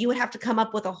 and then you would have to come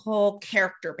up with a whole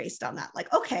character based on that.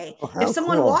 Like, okay, if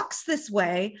someone walks this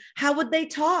way, how would they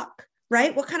talk?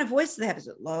 Right? What kind of voice do they have? Is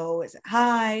it low? Is it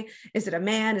high? Is it a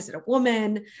man? Is it a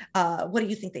woman? What do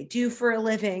you think they do for a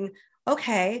living?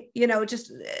 Okay,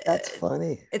 just that's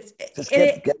funny. It's just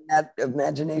get that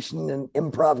imagination and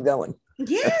improv going.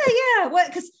 Yeah. What?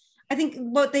 Because I think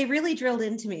what they really drilled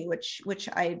into me, which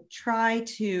I try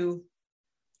to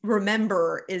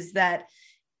remember, is that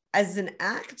as an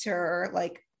actor,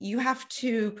 like, you have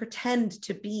to pretend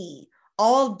to be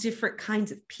all different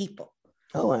kinds of people.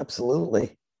 Oh,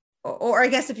 absolutely. Or I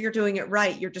guess if you're doing it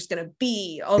right, you're just going to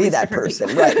be that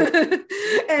person, right?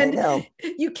 And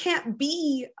you can't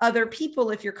be other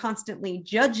people if you're constantly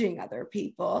judging other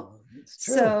people. It's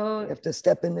true. So you have to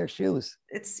step in their shoes.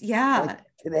 It's Like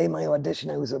today, my audition,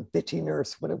 I was a bitchy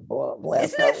nurse. What a blast!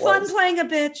 Isn't it fun playing a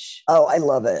bitch? Oh, I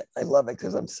love it. I love it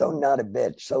because I'm so not a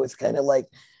bitch. So it's kind of like,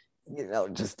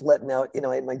 just letting out.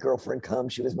 I had my girlfriend come.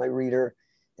 She was my reader,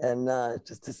 and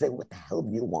just to say, what the hell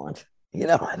do you want? And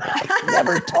I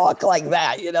never talk like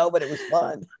that, but it was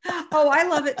fun. Oh, I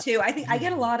love it too. I think I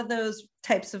get a lot of those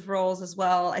types of roles as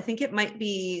well. I think it might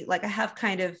be like I have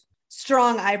kind of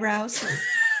strong eyebrows.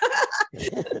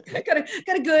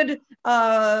 got a good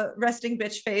resting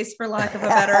bitch face, for lack of a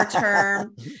better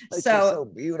term. So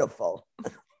beautiful.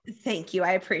 Thank you.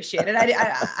 I appreciate it.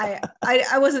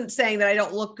 I wasn't saying that I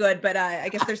don't look good, but I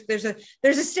guess there's a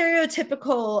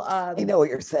stereotypical I know what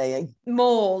you're saying,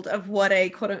 mold of what a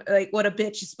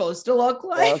bitch is supposed to look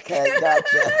like. Okay,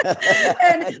 gotcha.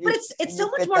 But it's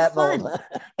so much more fun.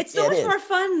 It's so much more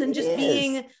fun than just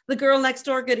being the girl next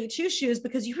door goody two shoes,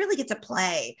 because you really get to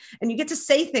play and you get to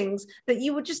say things that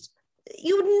you would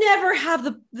never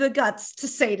have the guts to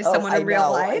say to someone in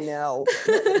real life. I know.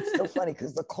 It's so funny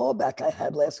because the callback I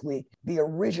had last week, the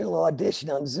original audition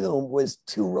on Zoom was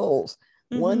 2 roles.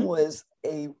 Mm-hmm. One was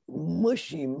a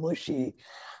mushy,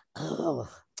 oh,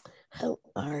 how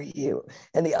are you?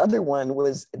 And the other one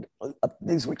was,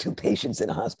 these were 2 patients in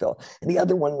a hospital. And the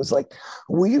other one was like,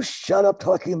 will you shut up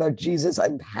talking about Jesus?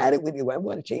 I've had it with you. I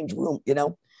want to change room,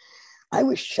 I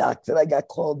was shocked that I got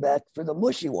called back for the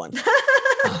mushy one.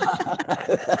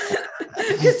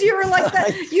 Because you were like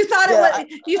that. You thought you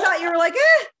were like,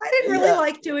 I didn't really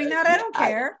like doing that. I don't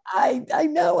care. I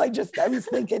know. I was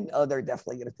thinking, oh, they're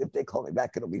definitely gonna, if they call me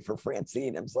back, it'll be for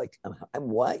Francine. I was like, I'm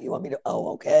what? You want me to?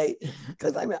 Oh, okay.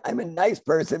 Because I'm a nice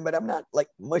person, but I'm not like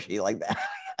mushy like that.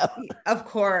 Of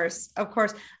course.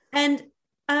 And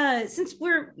since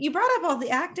you brought up all the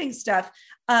acting stuff,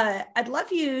 I'd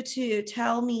love you to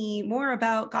tell me more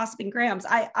about Gossiping Grams.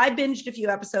 I binged a few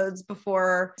episodes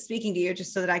before speaking to you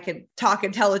just so that I could talk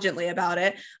intelligently about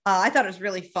it. I thought it was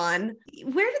really fun.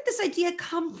 Where did this idea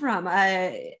come from?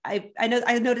 I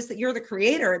noticed that you're the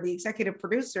creator and the executive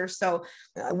producer. So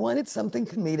I wanted something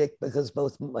comedic because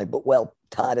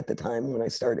Todd at the time when I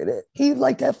started it, he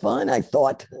liked to have fun, I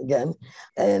thought, again.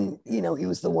 And, he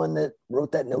was the one that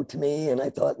wrote that note to me. And I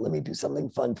thought, let me do something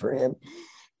fun for him.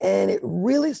 And it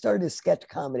really started as sketch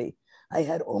comedy. I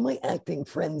had all my acting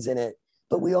friends in it,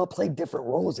 but we all played different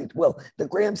roles. Well, the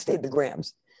Grams stayed the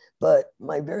Grams, but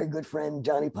my very good friend,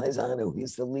 Johnny Paisano,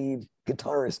 he's the lead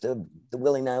guitarist of the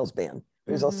Willie Niles band.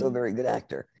 He's also a very good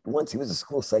actor. Once he was a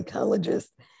school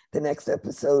psychologist. The next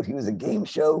episode, he was a game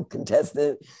show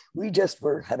contestant. We just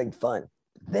were having fun.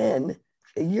 Then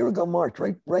a year ago, March,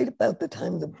 right about the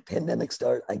time the pandemic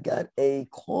started, I got a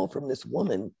call from this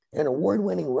woman, an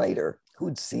award-winning writer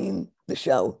who'd seen the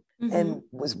show and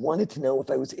wanted to know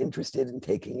if I was interested in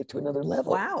taking it to another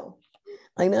level. Wow.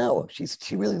 I know.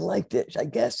 She really liked it. I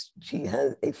guess she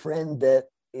has a friend that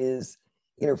is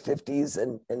in her 50s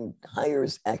and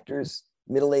hires actors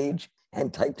middle age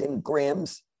and typed in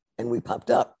Grams and we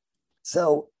popped up.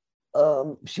 So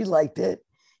she liked it.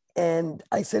 And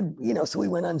I said, so we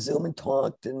went on Zoom and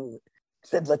talked and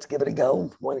said, let's give it a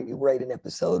go. Why don't you write an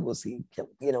episode? We'll see,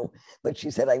 but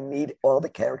she said, I need all the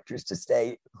characters to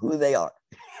stay who they are.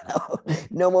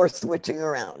 No more switching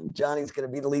around. Johnny's going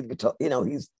to be the lead guitar.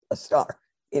 He's a star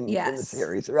in the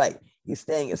series, right? He's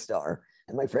staying a star.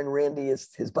 And my friend Randy is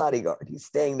his bodyguard. He's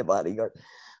staying the bodyguard.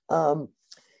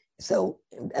 So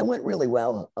it went really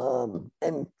well.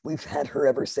 And we've had her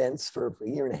ever since for a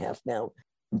year and a half now.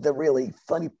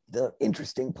 The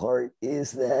interesting part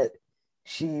is that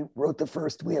she wrote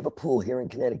we have a pool here in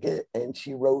Connecticut, and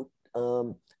she wrote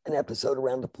an episode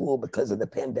around the pool because of the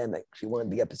pandemic. She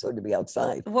wanted the episode to be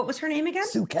outside. What was her name again?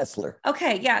 Sue Kessler.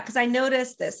 Okay, yeah, because I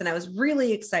noticed this and I was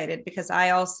really excited because I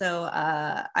also,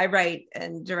 I write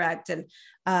and direct,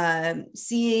 and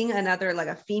seeing another, like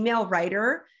a female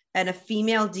writer and a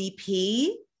female DP.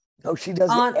 Oh, she does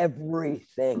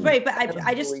everything. Right. But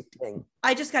I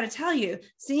just got to tell you,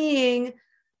 seeing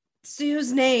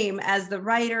Sue's name as the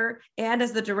writer and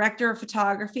as the director of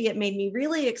photography, it made me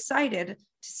really excited to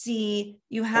see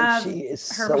you have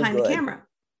her behind the camera.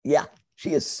 Yeah,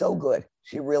 she is so good.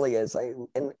 She really is.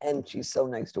 And she's so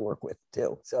nice to work with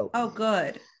too. So, oh,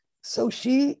 good. So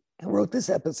she wrote this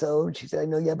episode. She said, I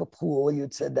know you have a pool.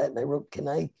 You'd said that. And I wrote, can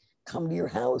I come to your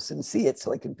house and see it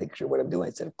so I can picture what I'm doing?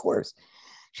 I said, of course.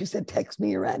 She said, text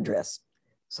me your address.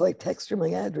 So I text her my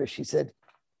address. She said,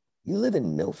 you live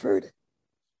in Milford?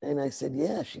 And I said,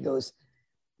 yeah. She goes,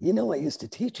 I used to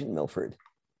teach in Milford.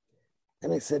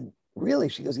 And I said, really?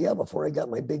 She goes, yeah, before I got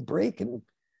my big break and,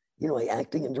 I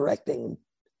acting and directing.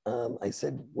 I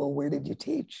said, well, where did you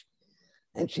teach?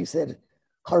 And she said,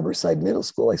 Harborside Middle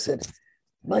School. I said,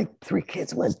 my 3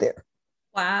 kids went there.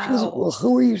 Wow. She goes, well,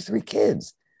 who are your 3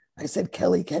 kids? I said,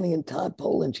 Kelly, Kenny, and Todd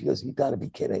Poland. She goes, you got to be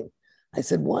kidding. I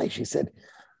said, why? She said,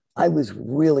 I was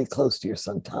really close to your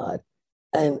son, Todd.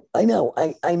 And I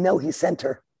know he sent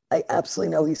her. I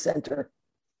absolutely know he sent her.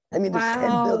 I mean,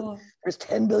 there's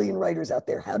 10 billion writers out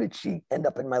there. How did she end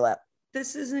up in my lap?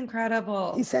 This is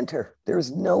incredible. He sent her.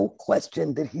 There's no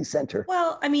question that he sent her.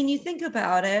 Well, I mean, you think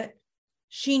about it.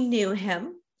 She knew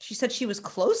him. She said she was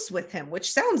close with him,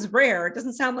 which sounds rare. It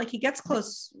doesn't sound like he gets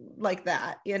close like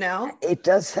that, It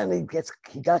does sound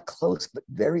he got close, but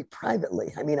very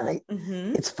privately. I mean,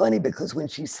 it's funny because when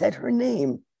she said her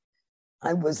name,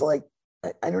 I was like,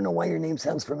 I don't know why your name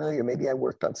sounds familiar. Maybe I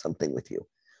worked on something with you.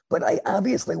 But I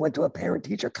obviously went to a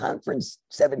parent-teacher conference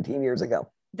 17 years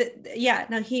ago.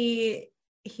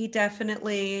 He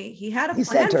definitely, he had a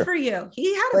plan for you.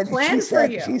 He had a plan for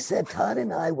you. She said, Todd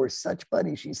and I were such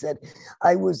buddies. She said,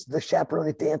 I was the chaperone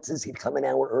at dances. He'd come an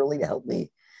hour early to help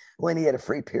me. When he had a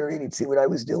free period, he'd see what I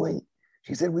was doing.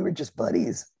 She said, we were just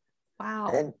buddies.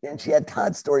 Wow. And she had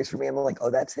Todd stories for me. I'm like, oh,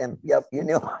 that's him. Yep.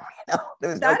 There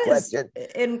was no question.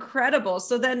 Incredible.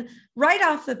 So then right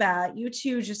off the bat, you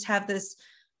two just have this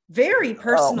very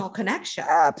personal connection.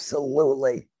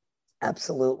 Absolutely.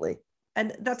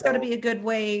 And that's got to be a good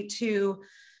way to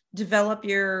develop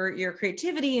your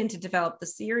creativity and to develop the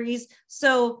series.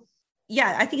 So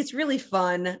yeah, I think it's really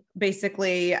fun.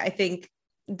 Basically, I think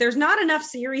there's not enough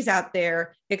series out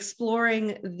there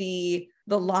exploring the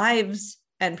lives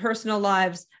and personal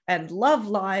lives and love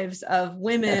lives of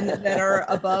women that are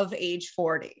above age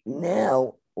 40.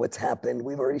 Now, what's happened,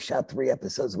 we've already shot 3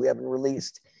 episodes we haven't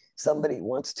released. Somebody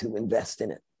wants to invest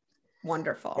in it.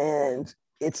 Wonderful. And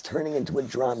it's turning into a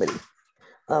dramedy.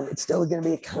 It's still going to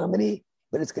be a comedy,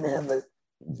 but it's going to have a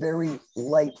very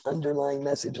light underlying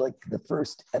message, like the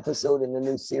first episode in the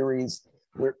new series,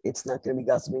 where it's not going to be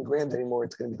Gossip and Grams anymore.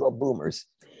 It's going to be called Boomers.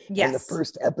 Yes. And the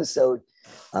first episode,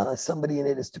 somebody in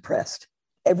it is depressed.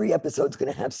 Every episode's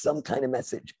going to have some kind of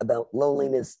message about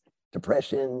loneliness,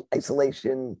 depression,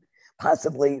 isolation,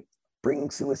 possibly bringing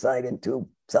suicide into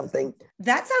something.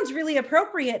 That sounds really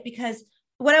appropriate, because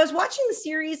when I was watching the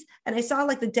series and I saw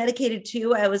like the dedicated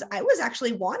to, I was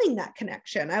actually wanting that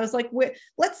connection. I was like,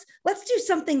 let's do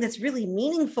something that's really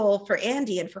meaningful for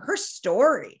Andy and for her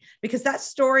story, because that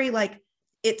story, like,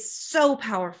 it's so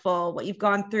powerful what you've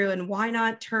gone through, and why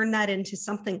not turn that into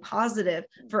something positive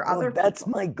for other people? That's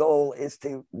my goal, is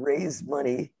to raise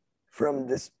money from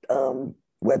this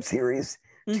web series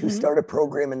to start a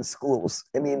program in schools.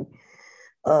 I mean,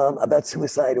 about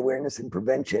suicide awareness and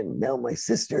prevention. Now, my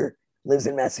sister lives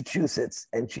in Massachusetts,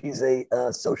 and she's a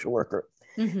social worker.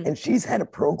 And she's had a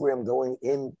program going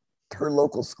in her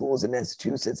local schools in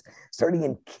Massachusetts, starting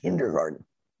in kindergarten.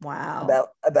 Wow.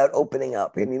 About opening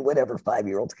up. I mean, whatever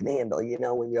 5-year-olds can handle,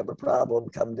 when you have a problem,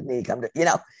 come to me,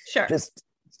 Sure. Just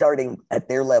starting at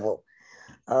their level.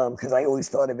 Because I always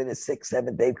thought of it as 6th,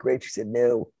 7th, 8th grade. She said,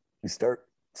 no, you start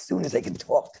as soon as they can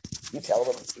talk. You tell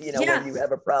them, when you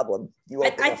have a problem.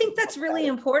 I think that's really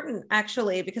important,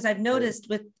 actually, because I've noticed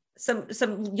with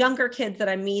some younger kids that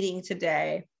I'm meeting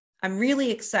today, I'm really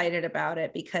excited about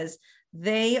it, because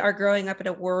they are growing up in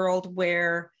a world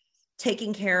where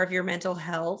taking care of your mental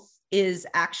health is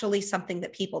actually something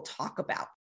that people talk about,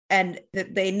 and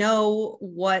that they know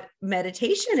what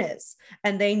meditation is,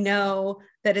 and they know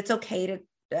that it's okay to,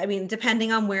 I mean,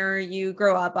 depending on where you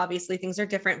grow up, obviously things are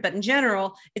different, but in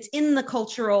general, it's in the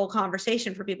cultural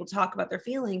conversation for people to talk about their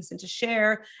feelings and to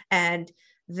share, and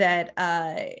that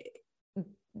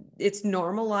it's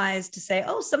normalized to say,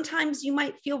 oh, sometimes you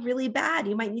might feel really bad.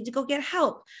 You might need to go get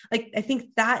help. Like, I think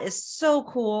that is so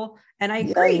cool. And I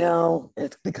agree. I know,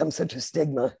 it's become such a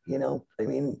stigma, I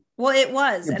mean, well, it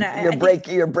was.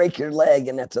 You break your leg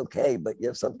and that's okay, but you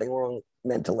have something wrong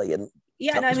mentally. And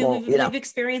yeah, and I mean, we've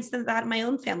experienced that in my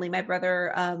own family. My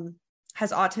brother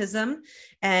has autism,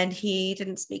 and he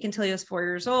didn't speak until he was 4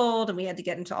 years old, and we had to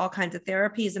get into all kinds of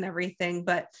therapies and everything.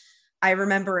 But I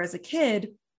remember as a kid,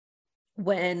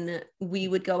 when we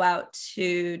would go out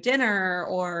to dinner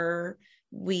or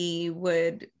we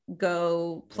would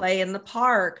go play in the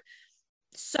park,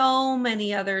 so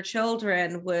many other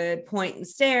children would point and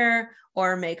stare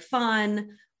or make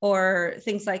fun or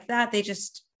things like that. They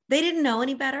didn't know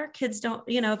any better. Kids don't,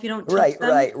 if you don't teach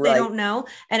them, they don't know.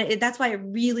 And that's why it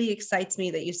really excites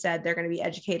me that you said they're going to be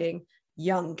educating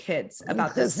young kids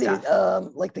about this stuff.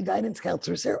 Like the guidance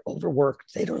counselors, they're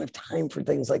overworked. They don't have time for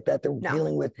things like that. They're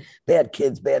dealing with bad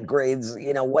kids, bad grades,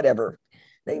 whatever.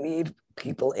 They need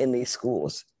people in these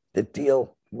schools that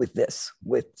deal with this,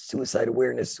 with suicide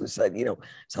awareness,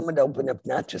 someone to open up,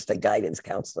 not just a guidance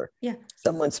counselor. Yeah.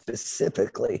 Someone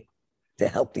specifically to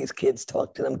help these kids,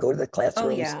 talk to them, go to the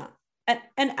classrooms. Oh, yeah.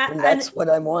 And that's what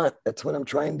I want. That's what I'm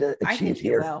trying to achieve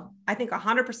here. I think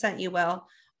 100% you will,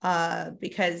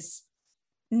 because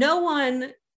no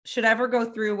one should ever go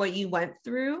through what you went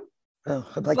through. Oh,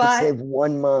 I'd like to save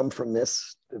one mom from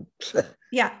this.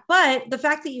 Yeah. But the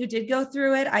fact that you did go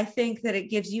through it, I think that it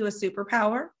gives you a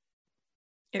superpower.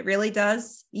 It really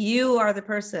does. You are the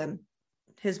person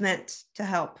who's meant to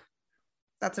help.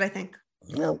 That's what I think.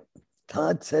 Well,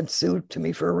 Todd said sue to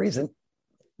me for a reason.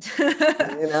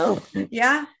 Yeah.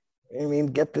 I mean,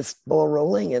 get this ball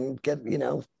rolling and get,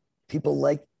 people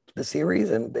like the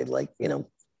series, and they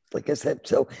like I said,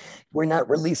 so we're not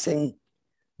releasing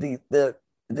the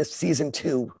season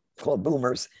 2 called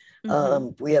Boomers.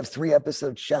 We have 3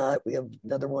 episodes shot. We have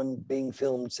another one being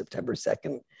filmed September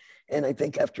 2nd. And I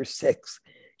think after 6,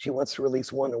 she wants to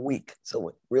release 1 a week. So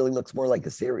it really looks more like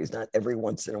a series, not every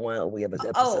once in a while we have an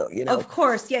episode, Of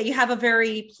course. Yeah. You have a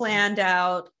very planned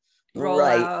out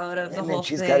rollout of the whole thing. And then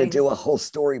she's got to do a whole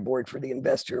storyboard for the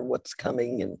investor, what's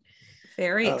coming. And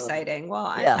very exciting.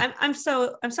 Well, yeah. I'm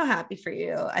so happy for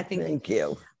you. I think. Thank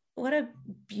you. What a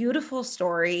beautiful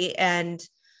story, and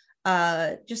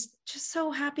just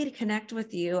so happy to connect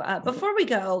with you. Before we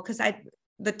go, because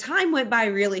the time went by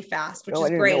really fast, which is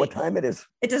great. I didn't know what time it is.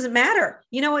 It doesn't matter.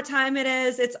 You know what time it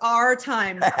is? It's our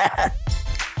time.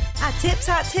 Hot tips.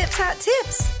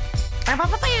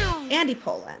 Andy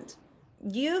Poland,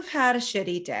 you've had a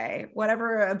shitty day,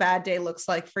 whatever a bad day looks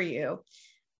like for you.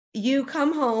 You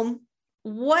come home.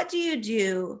 What do you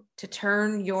do to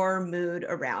turn your mood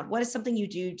around? What is something you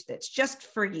do that's just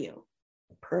for you?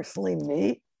 Personally,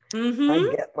 me,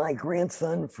 I get my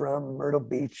grandson from Myrtle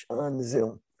Beach on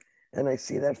Zoom, and I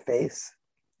see that face,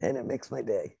 and it makes my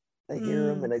day. I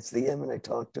hear him, and I see him, and I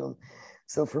talk to him.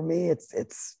 So for me,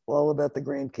 it's all about the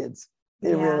grandkids.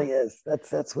 It really is.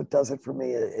 That's what does it for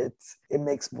me. It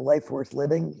makes life worth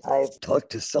living. I've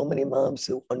talked to so many moms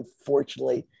who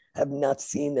unfortunately have not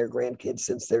seen their grandkids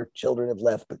since their children have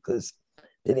left because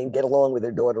they didn't get along with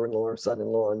their daughter-in-law or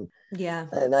son-in-law.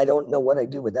 And I don't know what I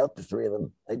do without the three of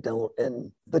them. I don't.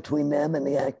 And between them and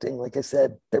the acting, like I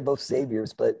said, they're both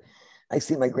saviors, but I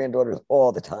see my granddaughters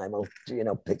all the time. I'll,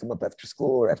 pick them up after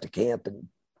school or after camp and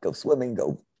go swimming,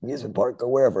 go amusement park, go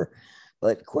wherever.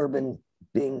 But Corbin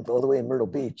being all the way in Myrtle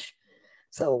Beach.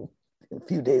 So a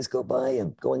few days go by,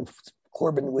 I'm going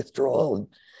Corbin withdrawal and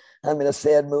I'm in a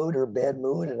sad mood or a bad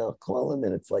mood and I'll call him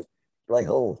and it's like my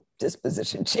whole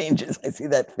disposition changes. I see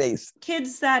that face.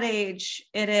 Kids that age,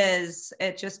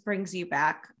 it just brings you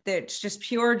back. It's just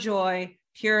pure joy,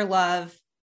 pure love,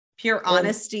 pure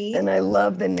honesty. And I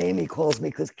love the name he calls me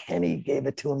because Kenny gave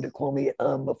it to him to call me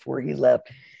before he left.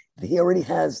 He already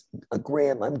has a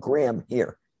Graham. I'm Graham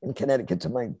here in Connecticut to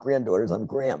my granddaughters. I'm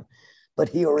Graham, but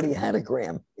he already had a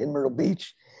Graham in Myrtle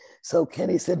Beach. So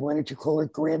Kenny said, why don't you call her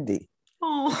Grandy?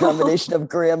 Oh. Combination of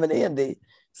Graham and Andy.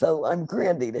 So I'm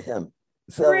Grandy to him.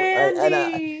 So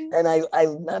Grandy. I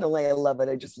not only I love it,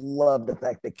 I just love the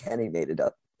fact that Kenny made it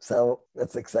up. So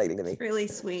that's exciting to me. It's really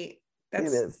sweet.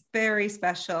 That's very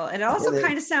special. And it also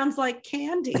kind of sounds like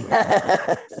candy.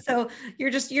 So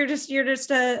you're just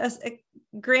a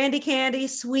Grandy Candy,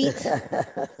 sweet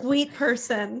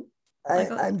person.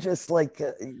 I'm just like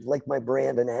my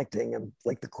brand in acting. I'm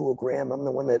like the cool Graham. I'm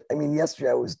the one that,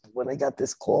 yesterday when I got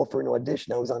this call for an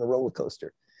audition, I was on a roller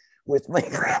coaster with my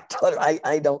granddaughter.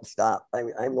 I don't stop.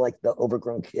 I'm like the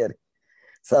overgrown kid.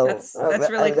 So that's really I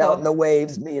was cool. out in the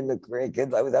waves, me and the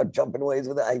grandkids. I was out jumping waves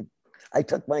with it. I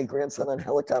took my grandson on a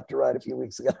helicopter ride a few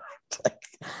weeks ago.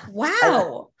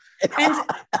 Wow.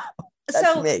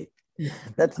 That's me.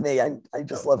 That's me. I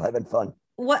just love having fun.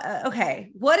 What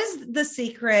is the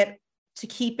secret to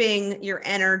keeping your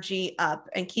energy up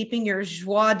and keeping your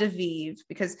joie de vivre?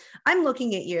 Because I'm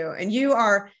looking at you and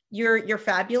you're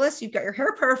fabulous. You've got your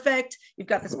hair perfect. You've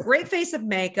got this great face of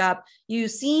makeup. You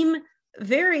seem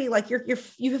very like you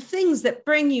have things that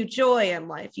bring you joy in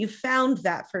life. You found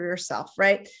that for yourself,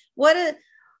 right? What is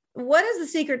the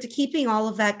secret to keeping all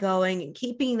of that going and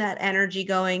keeping that energy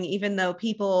going, even though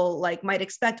people might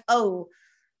expect, oh,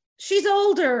 she's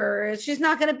older, she's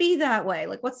not going to be that way?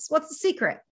 What's the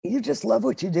secret? You just love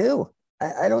what you do.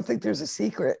 I don't think there's a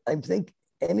secret. I think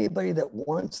anybody that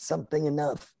wants something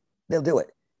enough, they'll do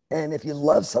it. And if you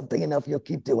love something enough, you'll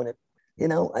keep doing it.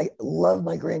 I love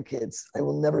my grandkids. I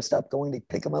will never stop going to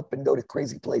pick them up and go to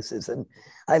crazy places. And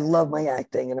I love my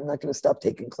acting and I'm not going to stop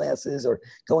taking classes or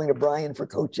going to Brian for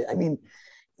coaching.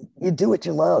 You do what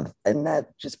you love and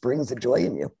that just brings the joy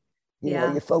in you. You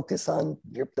know, you focus on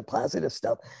the positive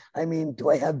stuff. Do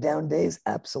I have down days?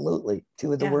 Absolutely.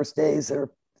 Two of the worst days are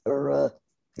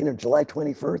July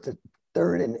 21st, the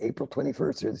 3rd and April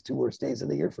 21st are the two worst days of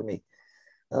the year for me.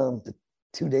 The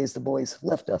 2 days the boys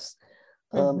left us.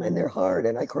 And they're hard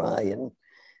and I cry and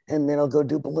then I'll go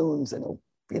do balloons and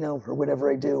or whatever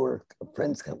I do, or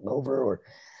friends come over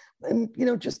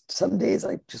just some days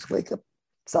I just wake up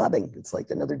sobbing. It's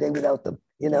like another day without them.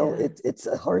 It's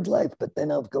a hard life, but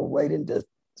then I'll go right into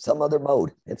some other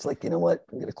mode. It's like, you know what?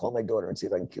 I'm going to call my daughter and see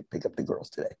if I can pick up the girls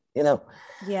today,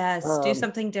 Yes. Do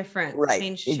something different. Right.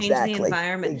 Change the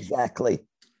environment. Exactly.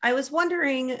 I was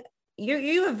wondering,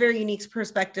 you have very unique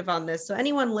perspective on this. So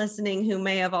anyone listening who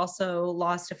may have also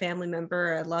lost a family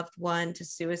member, a loved one to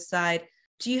suicide,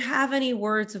 do you have any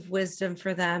words of wisdom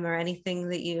for them or anything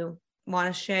that you want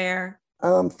to share?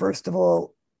 First of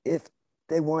all, if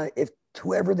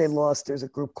whoever they lost, there's a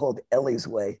group called Ellie's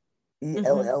Way,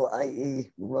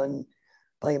 ELLIE, run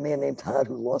by a man named Todd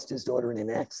who lost his daughter in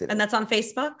an accident. And that's on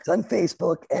Facebook? It's on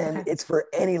Facebook and it's for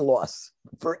any loss,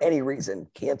 for any reason,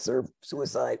 cancer,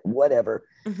 suicide, whatever.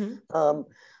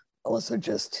 Also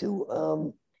just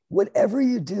to, whatever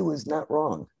you do is not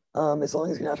wrong. As long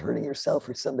as you're not hurting yourself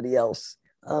or somebody else.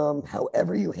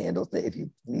 However you handle things, if you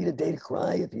need a day to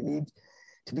cry, if you need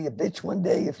to be a bitch one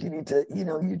day, if you need to,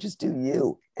 you just do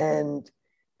you. And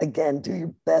again, do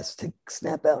your best to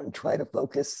snap out and try to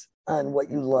focus on what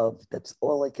you love. That's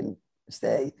all I can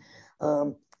say.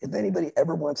 If anybody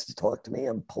ever wants to talk to me,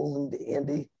 I'm Poland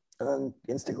Andy on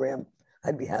Instagram.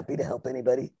 I'd be happy to help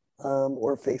anybody,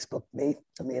 or Facebook me.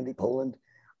 I'm Andy Poland.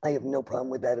 I have no problem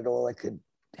with that at all. I could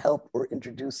help or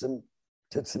introduce them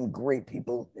to some great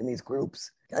people in these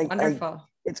groups. Wonderful.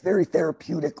 It's very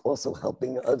therapeutic, also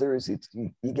helping others.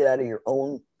 You get out of your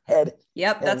own head.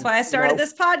 Yep. That's why I started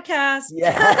this podcast.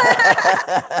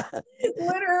 Yeah.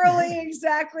 Literally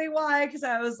exactly why. Because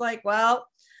I was like, well,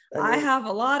 I have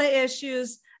a lot of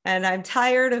issues and I'm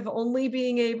tired of only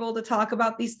being able to talk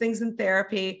about these things in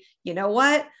therapy. You know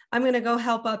what? I'm going to go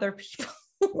help other people.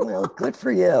 Well, good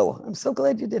for you. I'm so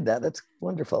glad you did that. That's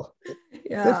wonderful.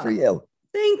 Yeah. Good for you.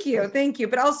 Thank you. Thank you.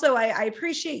 But also, I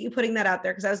appreciate you putting that out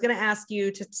there, because I was going to ask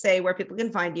you to say where people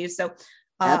can find you. So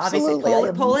obviously,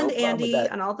 Poland Andy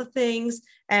on all the things.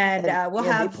 And we'll Andy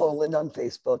have Poland on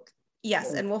Facebook.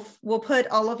 Yes. And we'll put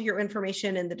all of your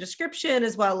information in the description,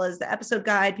 as well as the episode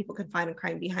guide people can find on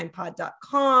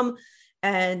cryingbehindpod.com.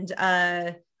 And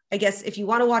I guess if you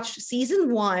want to watch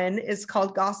season 1, is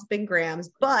called Gossiping Grams,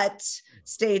 but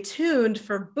stay tuned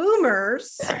for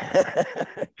Boomers,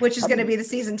 which is going to be the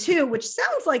season 2, which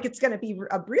sounds like it's going to be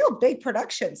a real big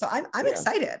production. So I'm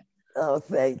excited. Oh,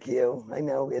 thank you. I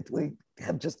know we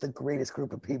have just the greatest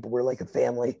group of people. We're like a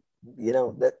family,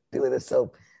 that do this.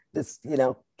 So this,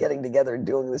 getting together and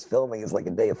doing this filming is like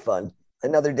a day of fun.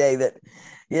 Another day that,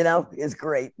 is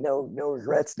great. No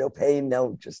regrets, no pain,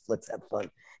 just let's have fun.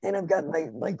 And I've got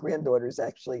my granddaughters,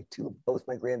 actually, both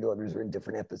my granddaughters are in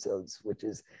different episodes, which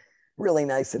is really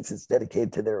nice since it's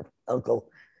dedicated to their uncle.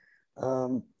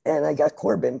 And I got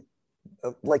Corbin,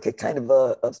 like a kind of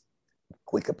a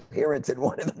quick appearance in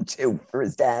one of them too, for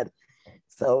his dad.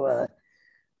 So,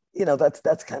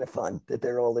 that's kind of fun that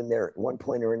they're all in there at one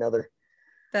point or another.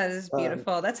 That is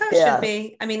beautiful. That's how it should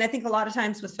be. I mean, I think a lot of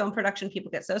times with film production, people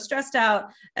get so stressed out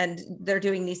and they're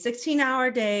doing these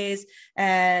 16-hour days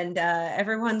and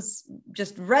everyone's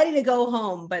just ready to go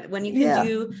home. But when you can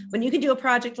do a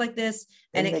project like this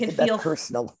and it can feel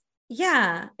personal.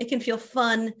 Yeah, it can feel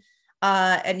fun.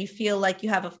 And you feel like you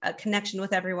have a connection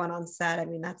with everyone on set. I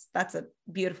mean, that's a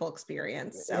beautiful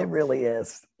experience. So. It really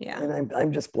is. Yeah. And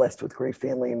I'm just blessed with great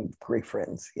family and great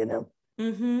friends,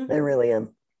 Mm-hmm. I really am.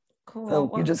 Cool.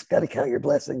 So you just got to count your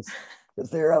blessings, because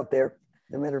they're out there.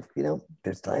 No matter,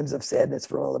 there's times of sadness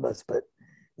for all of us, but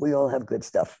we all have good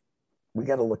stuff. We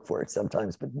got to look for it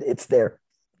sometimes, but it's there.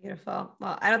 Beautiful.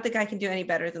 Well, I don't think I can do any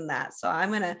better than that. So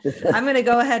I'm gonna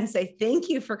go ahead and say thank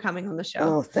you for coming on the show.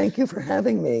 Oh, thank you for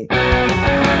having me.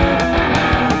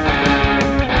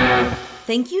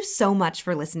 Thank you so much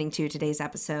for listening to today's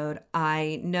episode.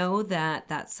 I know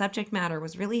that subject matter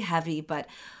was really heavy, but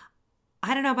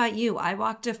I don't know about you. I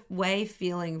walked away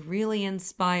feeling really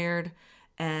inspired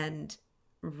and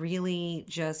really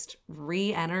just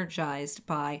re-energized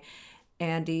by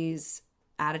Andy's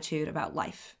attitude about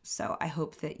life. So I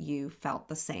hope that you felt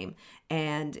the same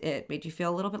and it made you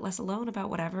feel a little bit less alone about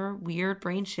whatever weird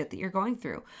brain shit that you're going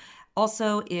through.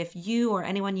 Also, if you or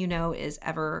anyone you know is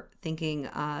ever thinking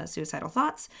suicidal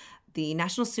thoughts, the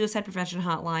National Suicide Prevention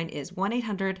Hotline is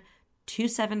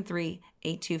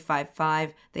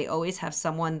 1-800-273-8255. They always have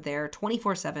someone there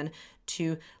 24/7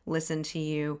 to listen to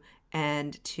you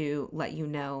and to let you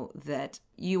know that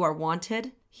you are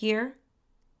wanted here.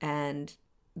 And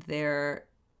there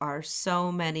are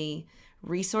so many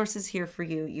resources here for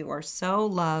you. You are so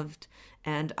loved,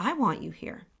 and I want you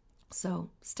here. So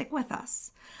stick with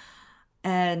us.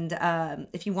 And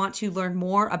if you want to learn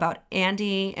more about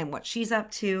Andy and what she's up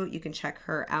to, you can check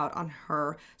her out on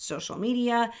her social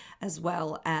media, as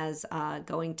well as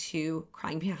going to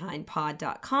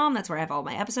cryingbehindpod.com. That's where I have all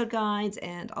my episode guides,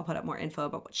 and I'll put up more info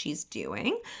about what she's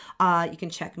doing. You can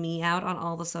check me out on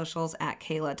all the socials at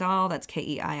Kayla Doll. That's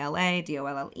Keila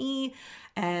Dolle.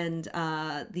 And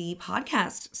the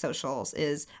podcast socials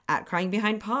is at Crying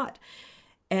Behind Pod.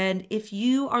 And if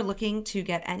you are looking to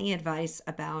get any advice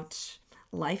about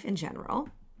life in general,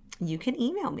 you can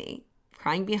email me,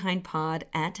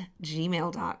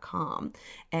 cryingbehindpod@gmail.com.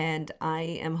 And I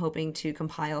am hoping to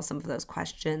compile some of those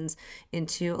questions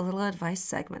into a little advice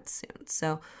segment soon.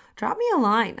 So drop me a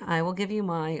line. I will give you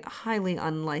my highly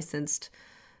unlicensed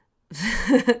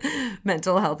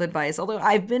mental health advice. Although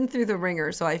I've been through the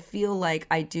ringer, so I feel like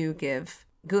I do give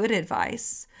good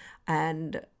advice,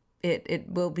 and it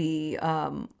will be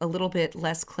a little bit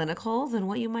less clinical than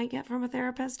what you might get from a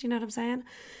therapist. You know what I'm saying?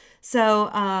 So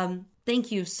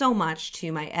thank you so much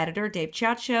to my editor, Dave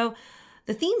Chiaccio.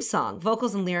 The theme song,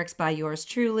 vocals and lyrics by yours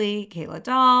truly, Kayla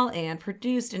Doll, and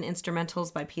produced in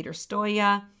instrumentals by Peter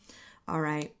Stoya. All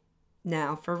right.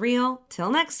 Now, for real,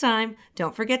 till next time,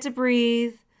 don't forget to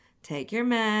breathe, take your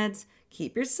meds,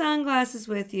 keep your sunglasses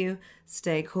with you,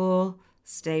 stay cool,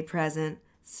 stay present,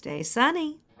 stay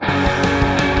sunny.